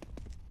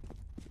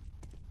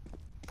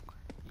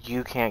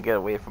 You can't get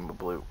away from a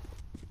Bloop.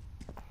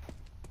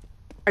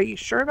 Are you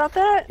sure about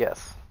that?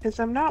 Yes. Because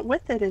I'm not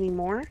with it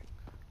anymore.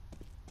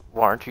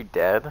 Well, aren't you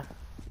dead?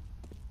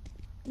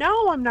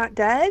 No, I'm not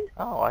dead.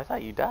 Oh, I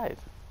thought you died.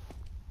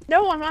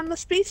 No, I'm on the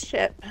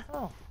spaceship.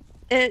 Oh.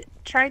 It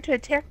tried to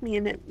attack me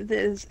and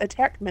this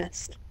attack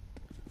missed.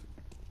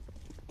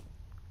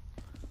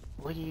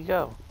 Where do you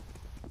go?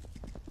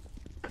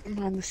 I'm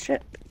on the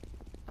ship.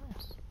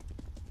 Nice.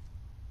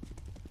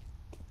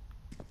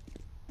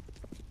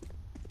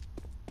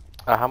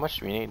 How much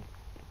do we need?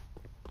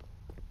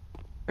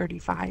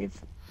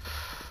 35.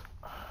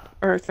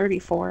 Or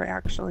 34,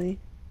 actually.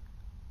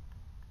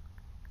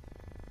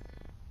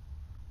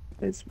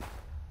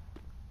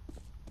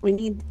 We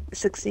need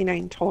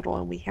 69 total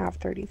and we have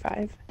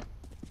 35.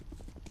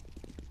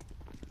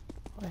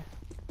 Okay.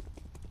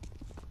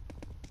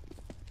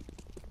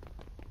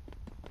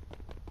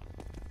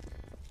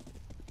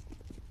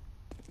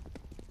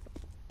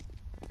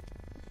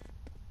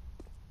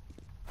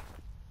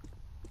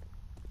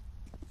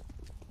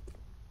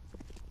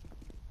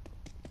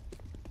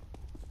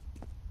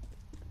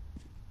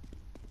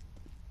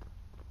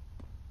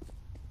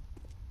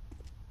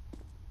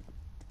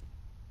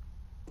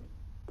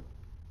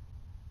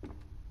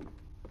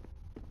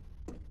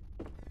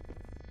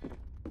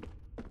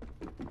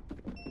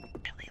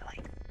 Really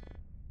like.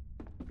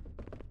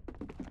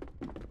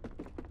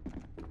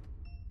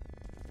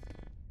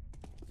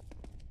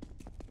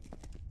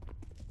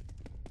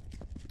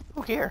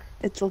 Oh, gear.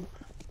 It's a.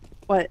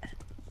 What?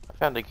 I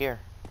found a gear.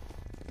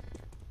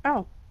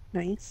 Oh,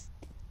 nice.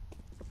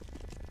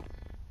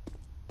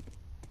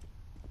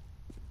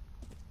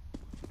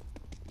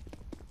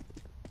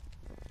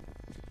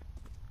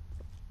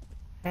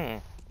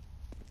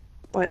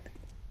 What?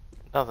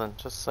 Nothing,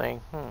 just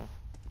saying,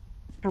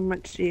 How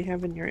much do you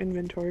have in your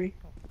inventory?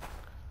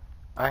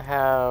 I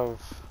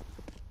have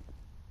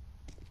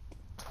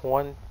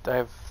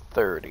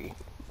 30.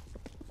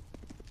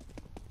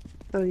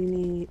 So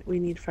we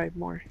need 5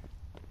 more.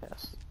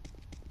 Yes.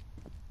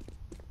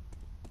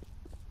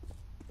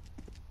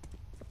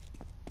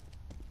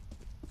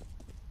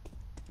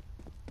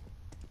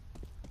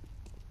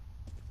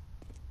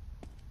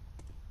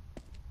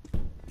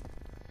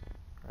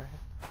 Right.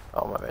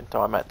 Oh my bad.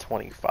 No, I'm at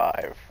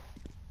 25.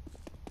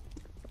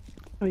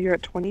 Oh, you're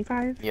at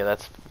 25? Yeah,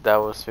 that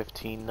was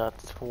 15, not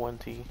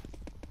 20.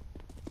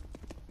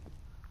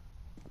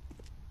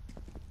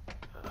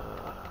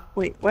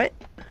 Wait, what?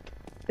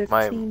 15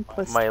 My-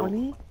 plus my-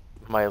 20?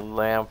 My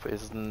lamp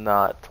is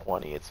not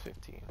 20, it's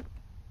 15.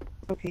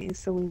 Okay,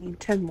 so we need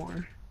 10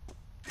 more.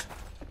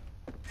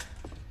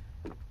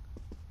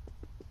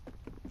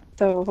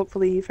 So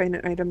hopefully you find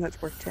an item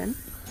that's worth 10.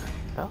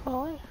 Oh,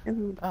 really?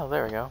 And Oh,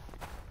 there we go.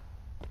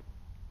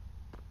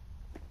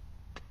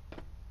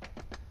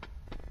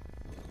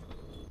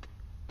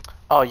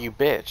 Oh, you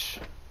bitch.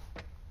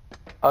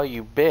 Oh,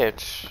 you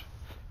bitch.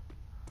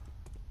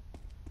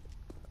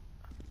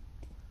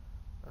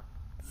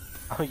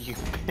 Oh, you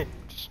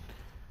bitch.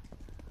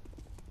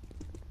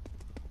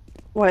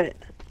 what?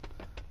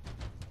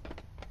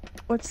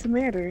 What's the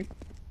matter?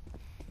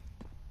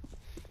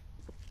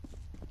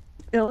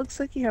 It looks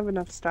like you have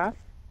enough stuff.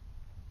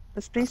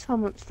 The space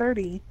helmet's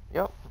 30.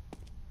 Yep.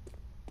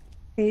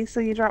 Okay, so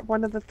you drop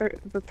one of the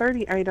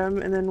 30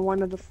 item and then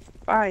one of the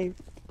 5.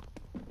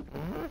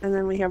 And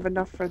then we have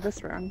enough for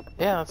this round.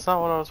 Yeah, that's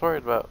not what I was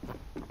worried about.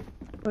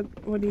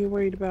 What are you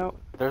worried about?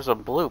 There's a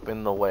bloop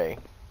in the way.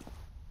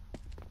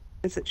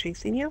 Is it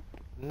chasing you?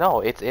 No,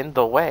 it's in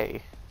the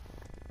way.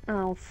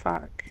 Oh,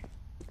 fuck.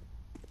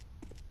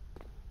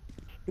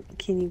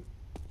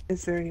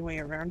 Is there any way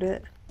around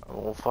it?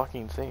 We'll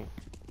fucking see.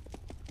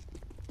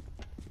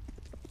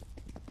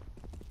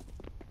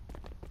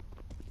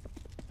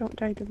 Don't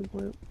die to the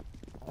bloop.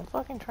 I'll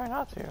fucking try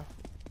not to.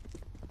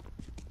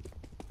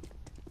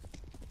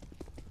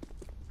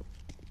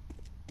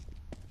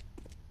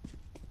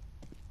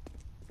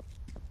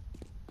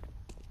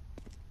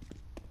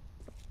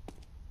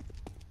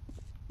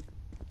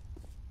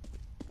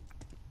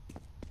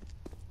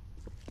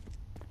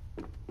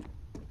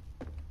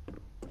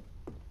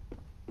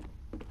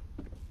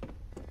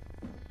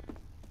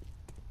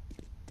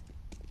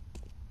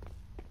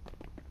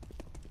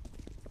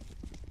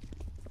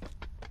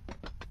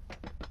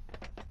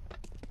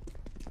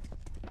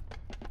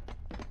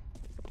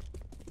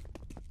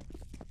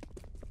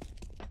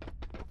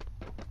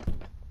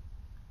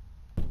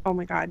 Oh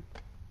my god.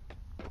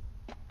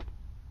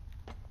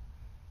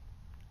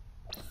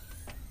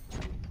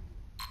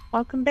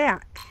 Welcome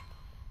back.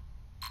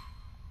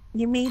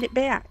 You made it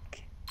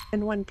back.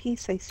 In one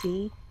piece, I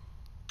see.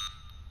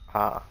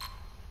 Ah.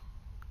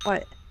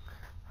 What?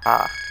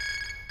 Ah.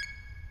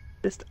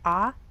 Just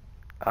ah?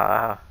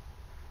 Ah.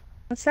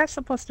 What's that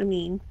supposed to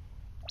mean?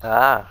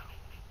 Ah.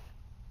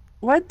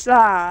 What's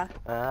ah?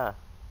 Ah.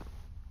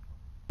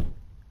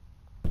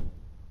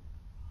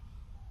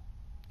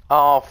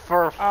 Oh,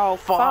 for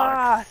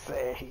fuck's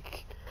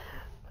sake.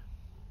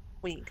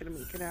 We ain't gonna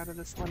make it out of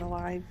this one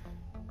alive.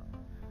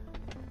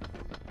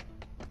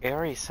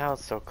 Aerie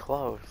sounds so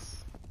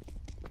close.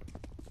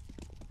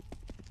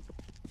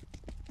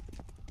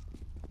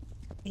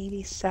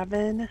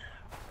 87.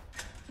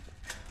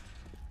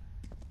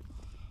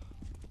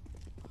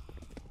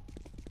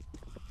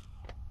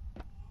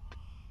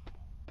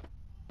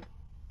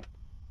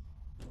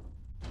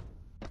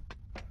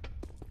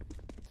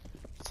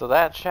 So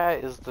that,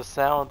 chat, is the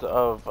sound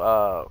of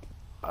a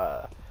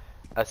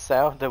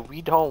sound that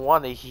we don't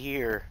want to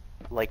hear,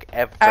 like,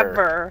 ever.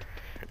 Ever.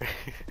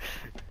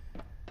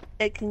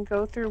 It can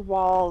go through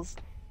walls.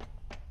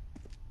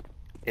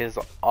 Is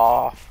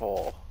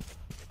awful.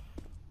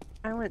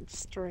 I went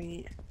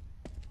straight.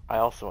 I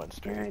also went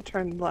straight. And I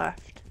turned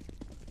left.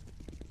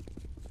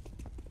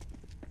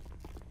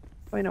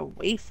 Going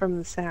away from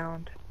the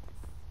sound.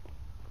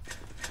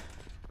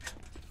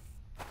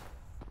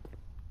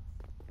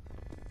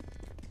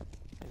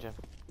 Hey, Jim.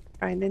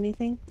 Find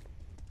anything?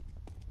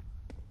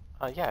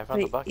 Yeah, I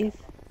found the bucket. You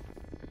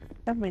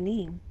have my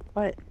name.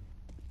 What?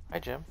 Hi,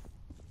 Jim.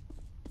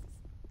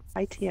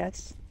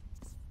 ITS.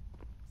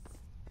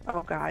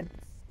 Oh god.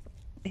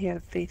 I had a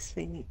face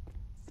thingy.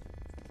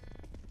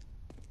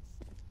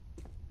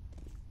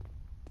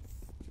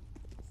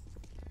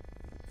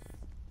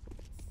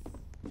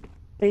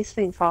 Face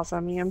thing falls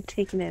on me. I'm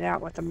taking it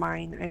out with a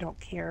mine. I don't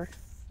care.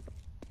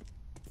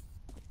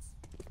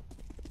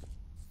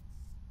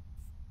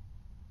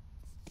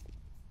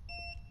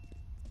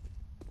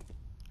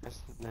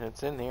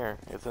 It's in here.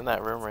 It's in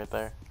that room right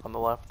there on the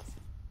left.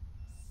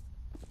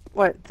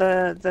 What,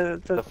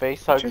 the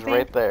face hug's thing?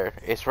 right there.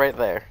 It's right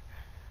there.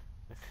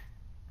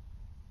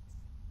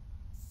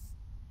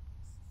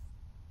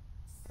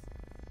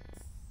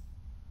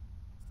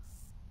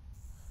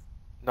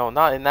 No,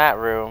 not in that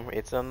room.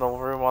 It's in the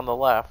room on the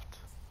left.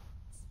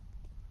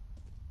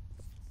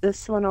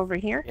 This one over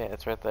here? Yeah,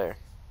 it's right there.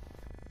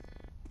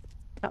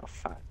 Oh,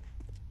 fuck.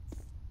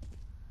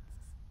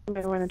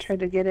 I want to try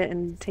to get it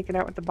and take it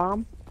out with the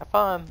bomb. Have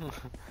fun.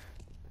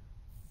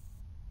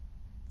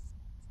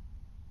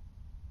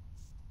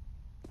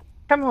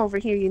 Come over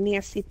here, you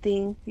nasty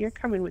thing. You're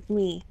coming with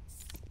me.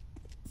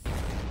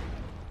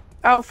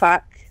 Oh,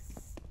 fuck.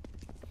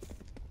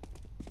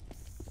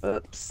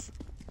 Oops.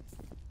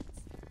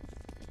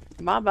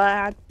 My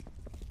bad.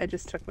 I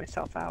just took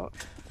myself out.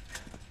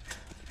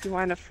 You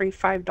want a free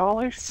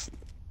 $5?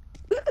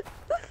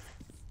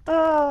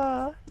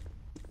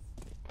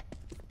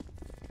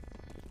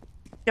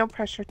 No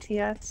pressure,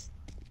 TS.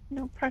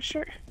 No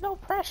pressure. No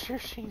pressure,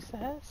 she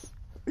says.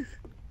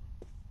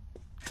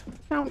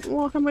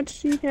 Well, how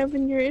much do you have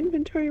in your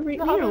inventory right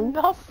Not now?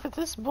 enough for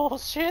this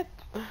bullshit.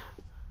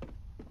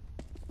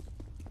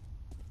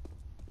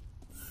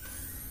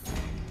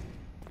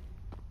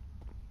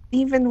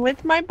 Even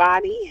with my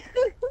body?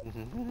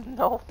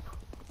 Nope.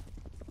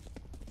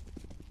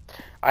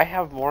 I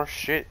have more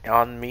shit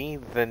on me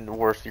than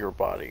worth your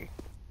body.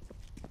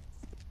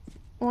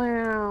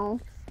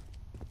 Wow.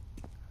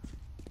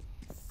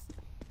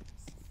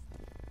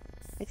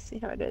 I see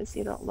how it is.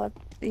 You don't love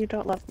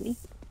me.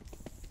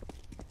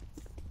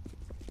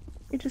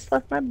 You just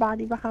left my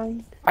body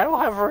behind. I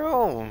don't have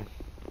room.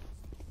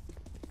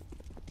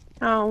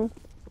 Oh.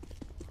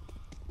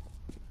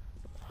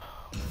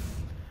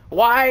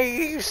 Why are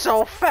you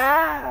so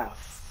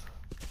fast?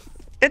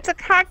 It's a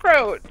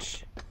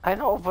cockroach. I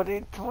know, but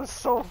it was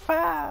so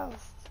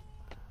fast.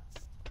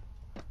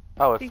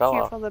 Oh, it Be fell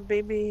careful, off. the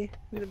baby.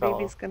 It The fell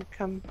baby's off. gonna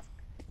come.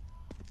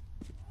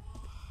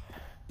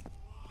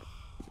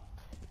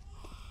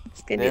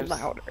 It's getting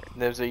louder.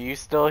 Nibs, are you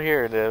still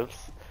here, Nibs?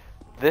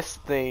 This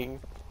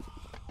thing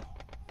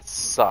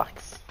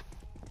sucks.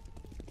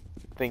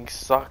 Thing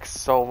sucks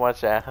so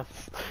much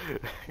ass.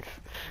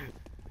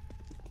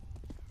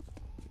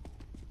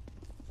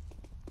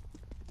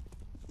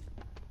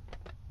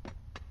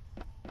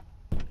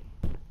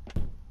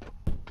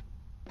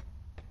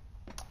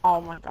 Oh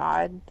my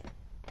god.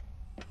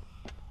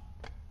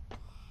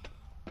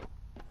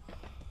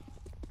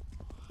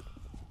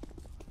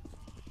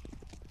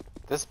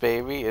 This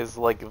baby is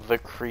like the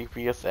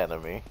creepiest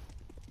enemy.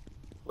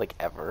 Like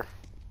ever.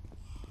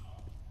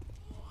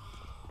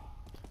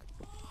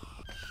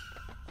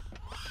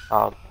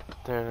 Oh,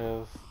 there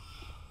it is.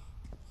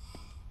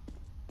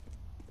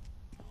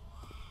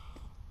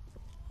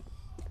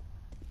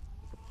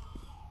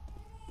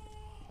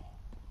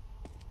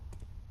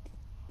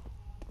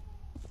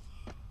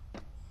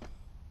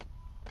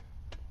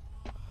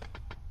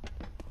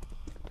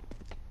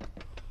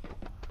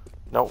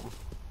 Nope.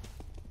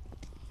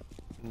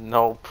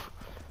 Nope.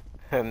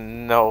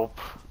 Nope.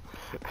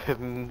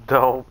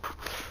 Nope.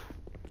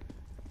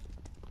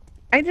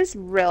 I just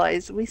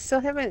realized we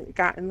still haven't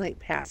gotten like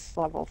past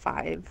level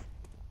 5.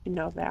 You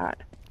know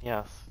that.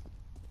 Yes.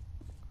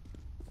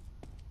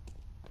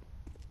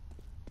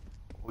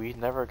 We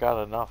never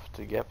got enough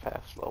to get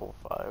past level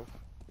 5.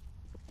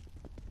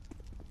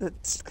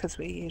 That's because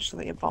we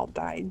usually have all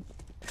died.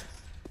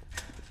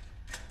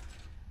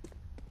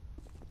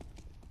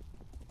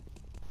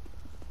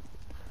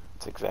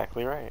 That's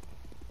exactly right.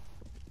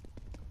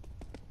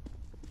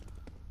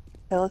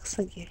 It looks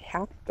like you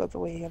have to go the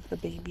way of the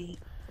baby.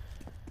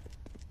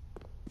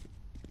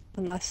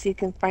 Unless you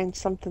can find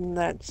something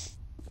that's...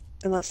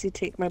 Unless you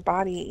take my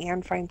body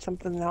and find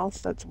something else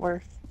that's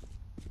worth...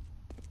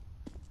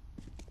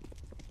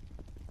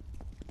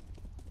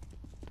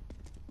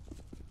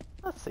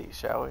 Let's see,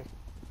 shall we?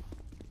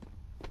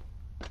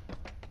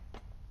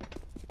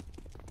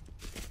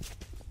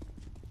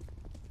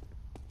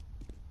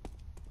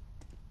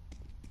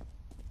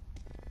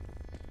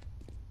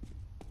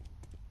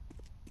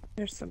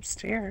 There's some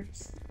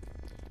stairs.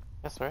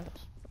 Yes, there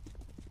is.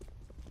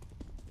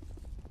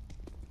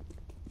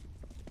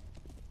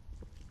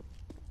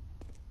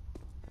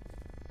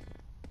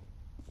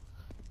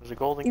 There's a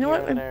golden You know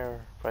key what in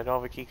there, but I don't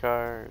have a key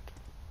card.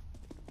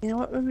 You know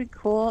what would be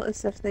cool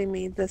is if they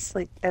made this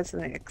like as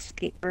an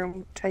escape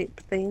room type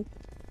thing.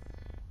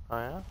 Oh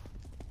yeah?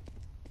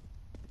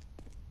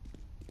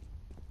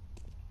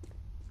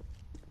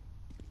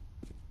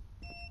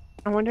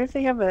 I wonder if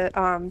they have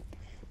a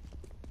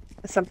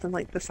something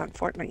like this on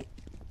Fortnite.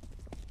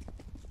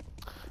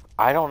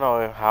 I don't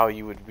know how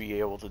you would be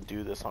able to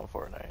do this on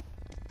Fortnite.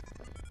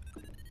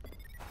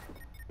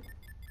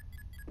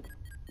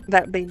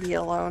 That baby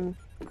alone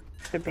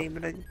should be able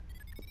to.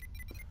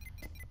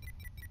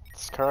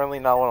 It's currently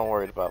not what I'm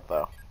worried about,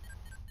 though.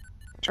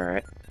 Sure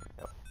it.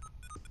 Yep.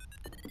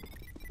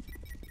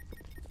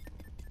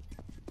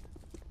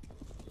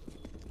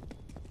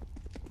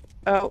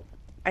 Oh,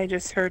 I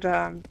just heard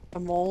a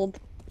mold.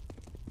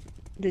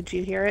 Did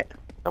you hear it?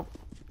 Nope.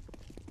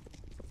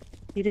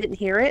 You didn't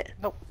hear it?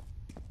 Nope.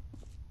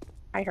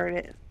 I heard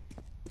it.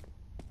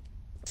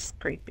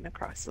 Scraping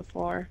across the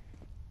floor.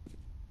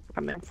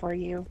 Coming for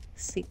you,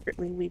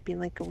 secretly weeping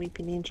like a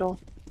weeping angel.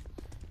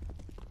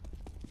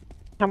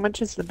 How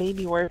much is the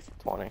baby worth?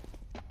 20.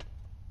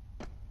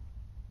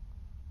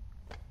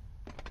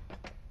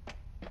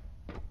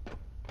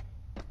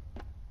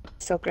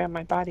 Still grab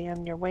my body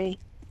on your way.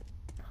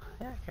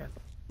 Yeah, I can.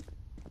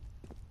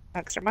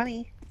 Extra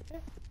money. Yeah.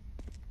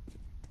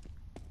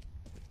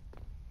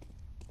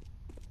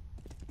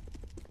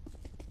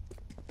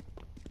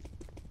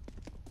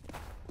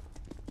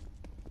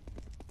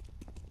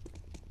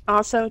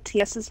 Also,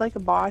 TS is like a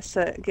boss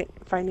at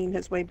finding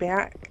his way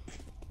back.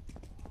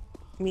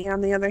 Me,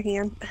 on the other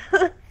hand.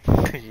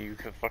 You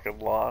get fucking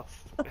lost.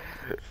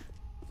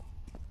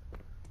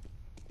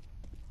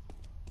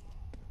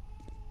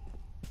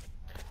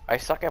 I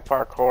suck at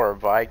parkour,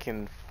 but I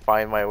can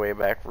find my way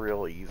back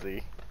real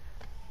easy.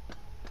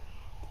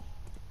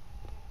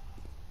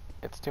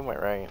 It's to my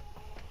right.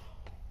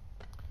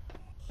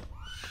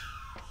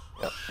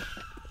 Yep.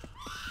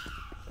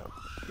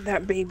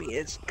 That baby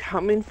is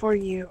coming for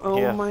you. Oh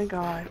Yeah. my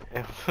god.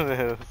 It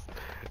is.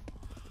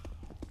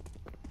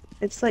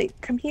 It's like,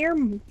 come here,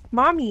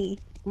 mommy.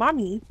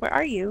 Mommy, where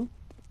are you?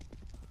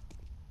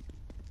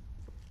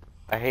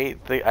 I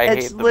hate the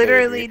It's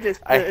literally baby.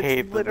 just I it's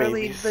hate the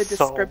literally baby the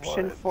so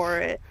description much. for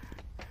it.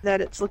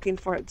 That it's looking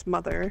for its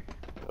mother.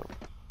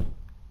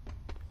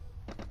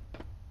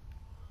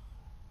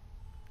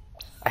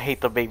 I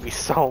hate the baby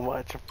so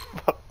much.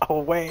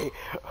 Away,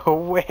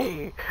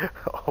 away,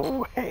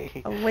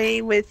 away.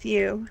 Away with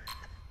you.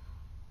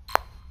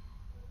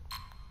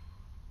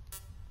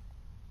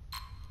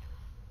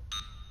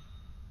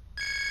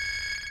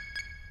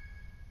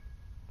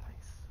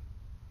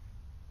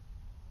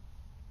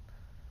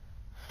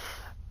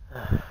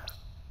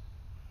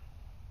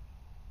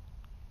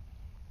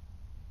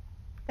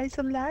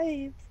 I'm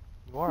alive.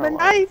 You are I'm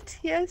alive. alive.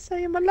 Yes, I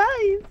am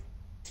alive.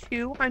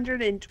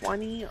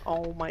 220.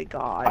 Oh my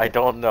god. I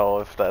don't know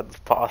if that's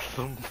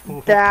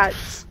possible.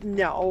 That's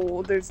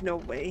no. There's no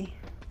way.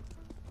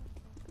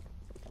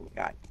 Oh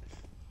my god.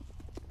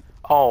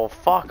 Oh,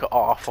 fuck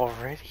off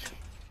already.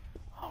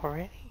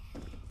 Already?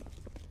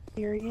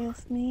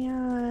 Serious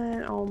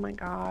man. Oh my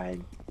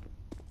god.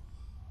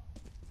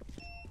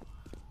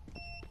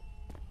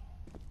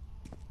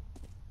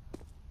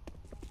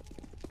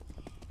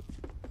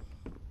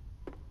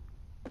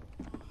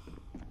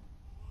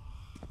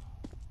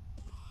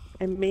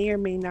 I may or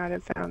may not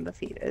have found the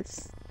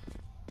fetus.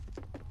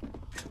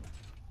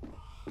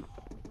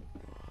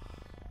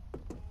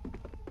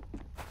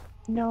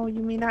 No,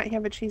 you may not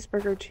have a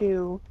cheeseburger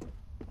too.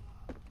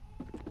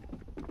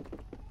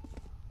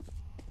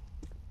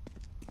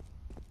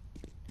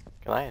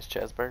 Can I have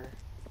cheeseburger?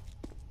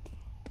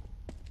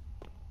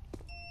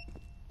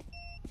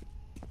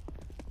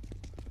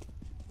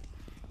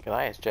 Can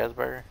I have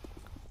cheeseburger?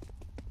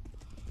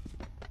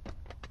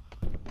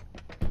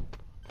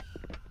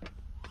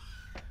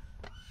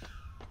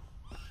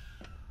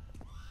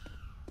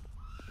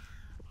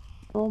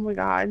 Oh my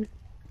god.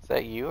 Is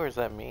that you or is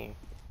that me?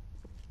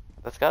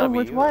 That's gotta Oh, be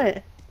with you.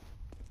 what?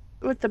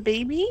 With the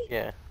baby?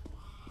 Yeah.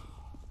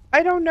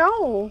 I don't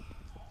know.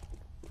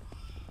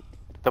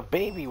 The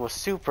baby was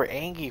super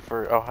angry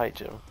for. Oh, hi,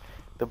 Jim.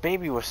 The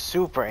baby was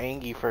super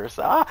angry first.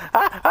 Ah!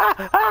 Ah!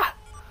 Ah! Ah!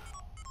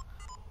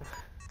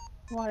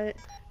 What?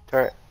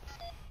 Turret.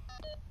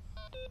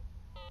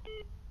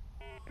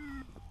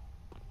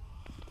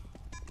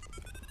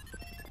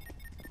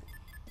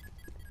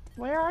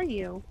 Where are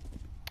you?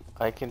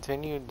 I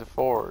continued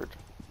forward.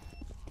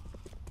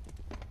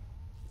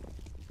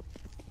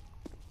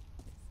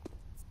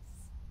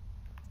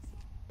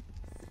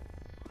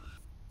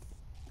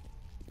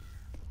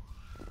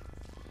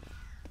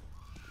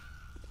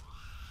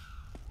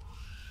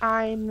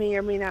 I may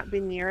or may not be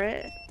near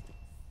it.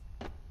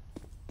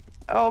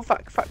 Oh,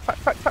 fuck, fuck, fuck,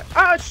 fuck, fuck.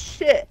 Oh,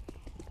 shit!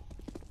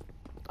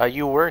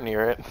 You were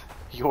near it.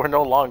 You were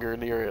no longer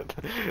near it.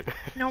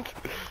 Nope.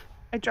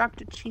 I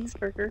dropped a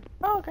cheeseburger.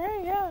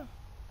 Okay, yeah.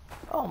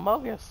 Oh,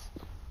 Mogus.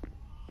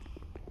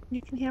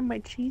 You can have my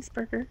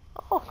cheeseburger.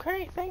 Oh,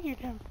 great. Thank you,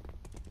 Jim.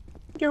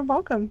 You're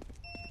welcome.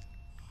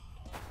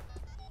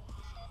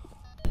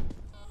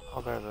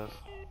 Oh, there it is.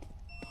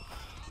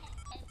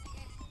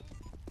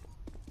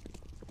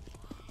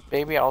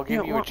 Baby, I'll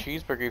give you a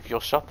cheeseburger if you'll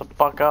shut the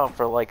fuck up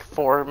for like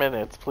 4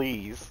 minutes,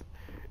 please.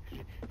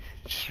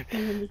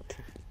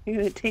 You're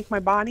gonna take my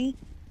body?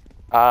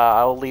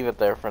 I'll leave it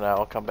there for now.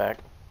 I'll come back.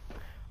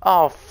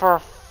 Oh, for...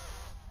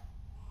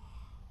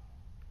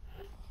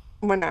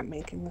 We're not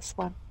making this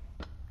one.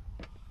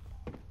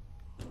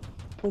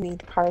 We need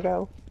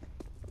Cardo.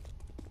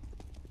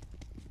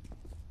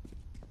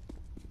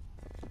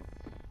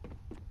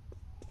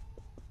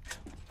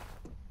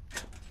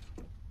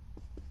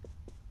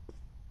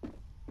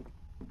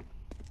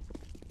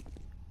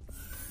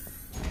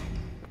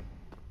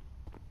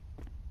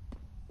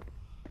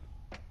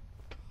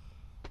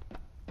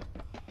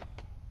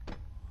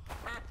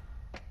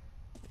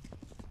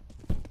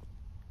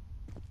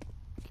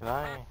 Can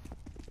I...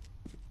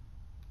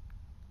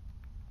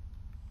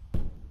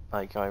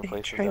 can I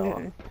place it trying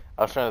down?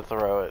 I was trying to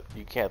throw it.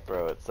 You can't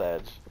throw it,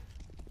 Sag.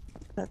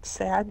 That's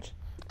sad.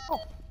 Oh.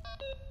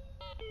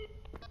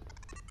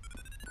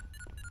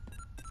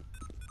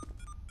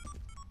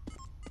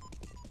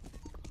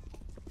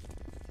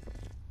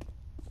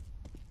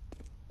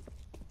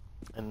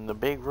 In the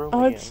big room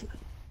Oh, again. it's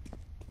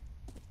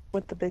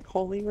with the big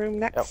holy room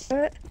next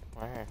to it.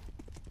 Where?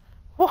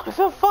 What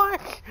the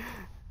fuck?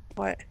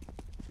 What?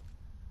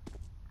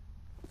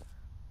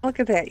 Look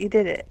at that, you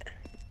did it.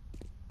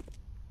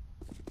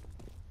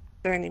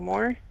 Is there any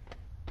more?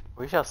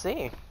 We shall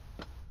see.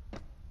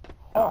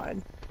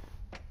 God.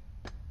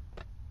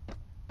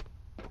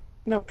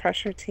 No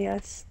pressure,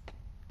 TS.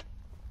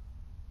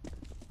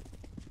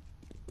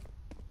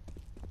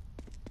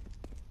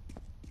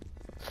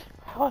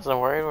 I wasn't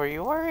worried. Were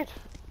you worried?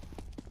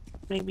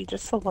 Maybe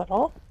just a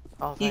little.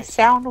 Oh, You thanks.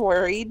 sound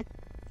worried.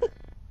 Oh,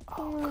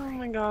 Oh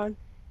my god.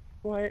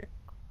 What?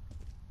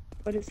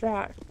 What is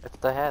that? it's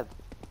the head.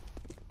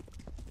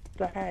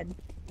 The head.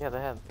 Yeah, the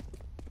head.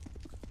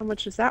 How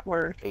much is that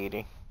worth?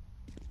 80.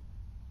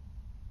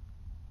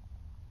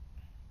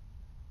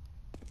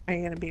 Are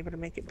you gonna be able to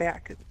make it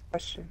back? Is the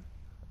question.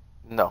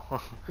 No.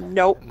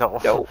 Nope. No.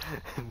 Nope.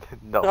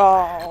 No.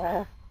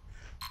 Oh.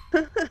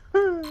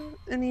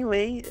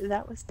 Anyway,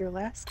 that was your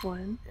last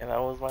one. Yeah, that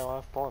was my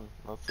last one.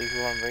 Let's see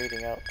who I'm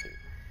rating out to.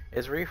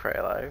 Is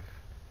Refray live?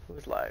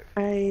 Who's live?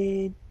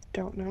 I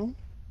don't know.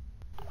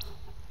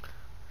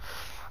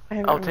 I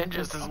haven't Oh, really Tingus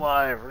looked. is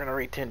live. We're gonna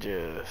read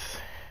Tingus.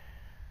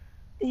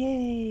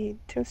 Yay!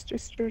 Toaster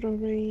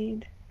Strudel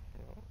raid.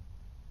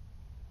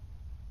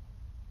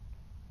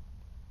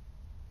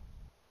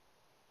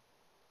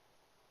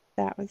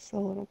 That was a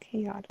little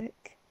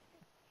chaotic.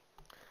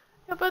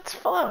 Yeah, but it's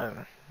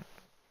fun.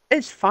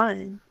 It's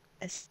fun.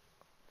 It's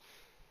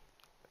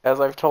as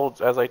I told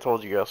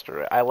you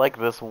yesterday, I like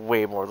this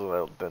way more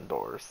than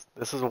Doors.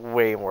 This is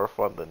way more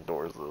fun than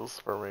Doors is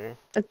for me.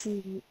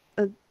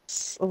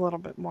 It's a little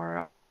bit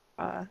more,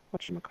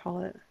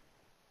 whatchamacallit.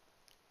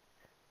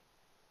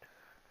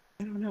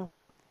 I don't know.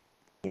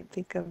 Can't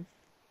think of.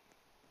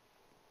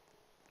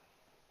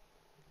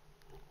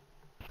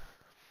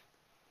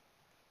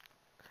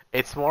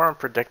 It's more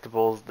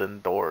unpredictable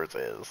than Doors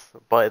is,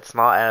 but it's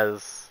not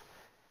as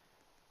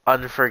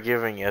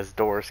unforgiving as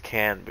Doors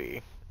can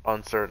be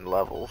on certain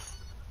levels.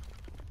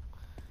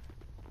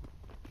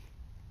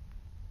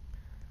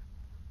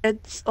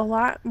 It's a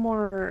lot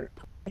more.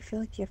 I feel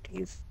like you have to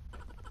use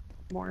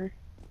more.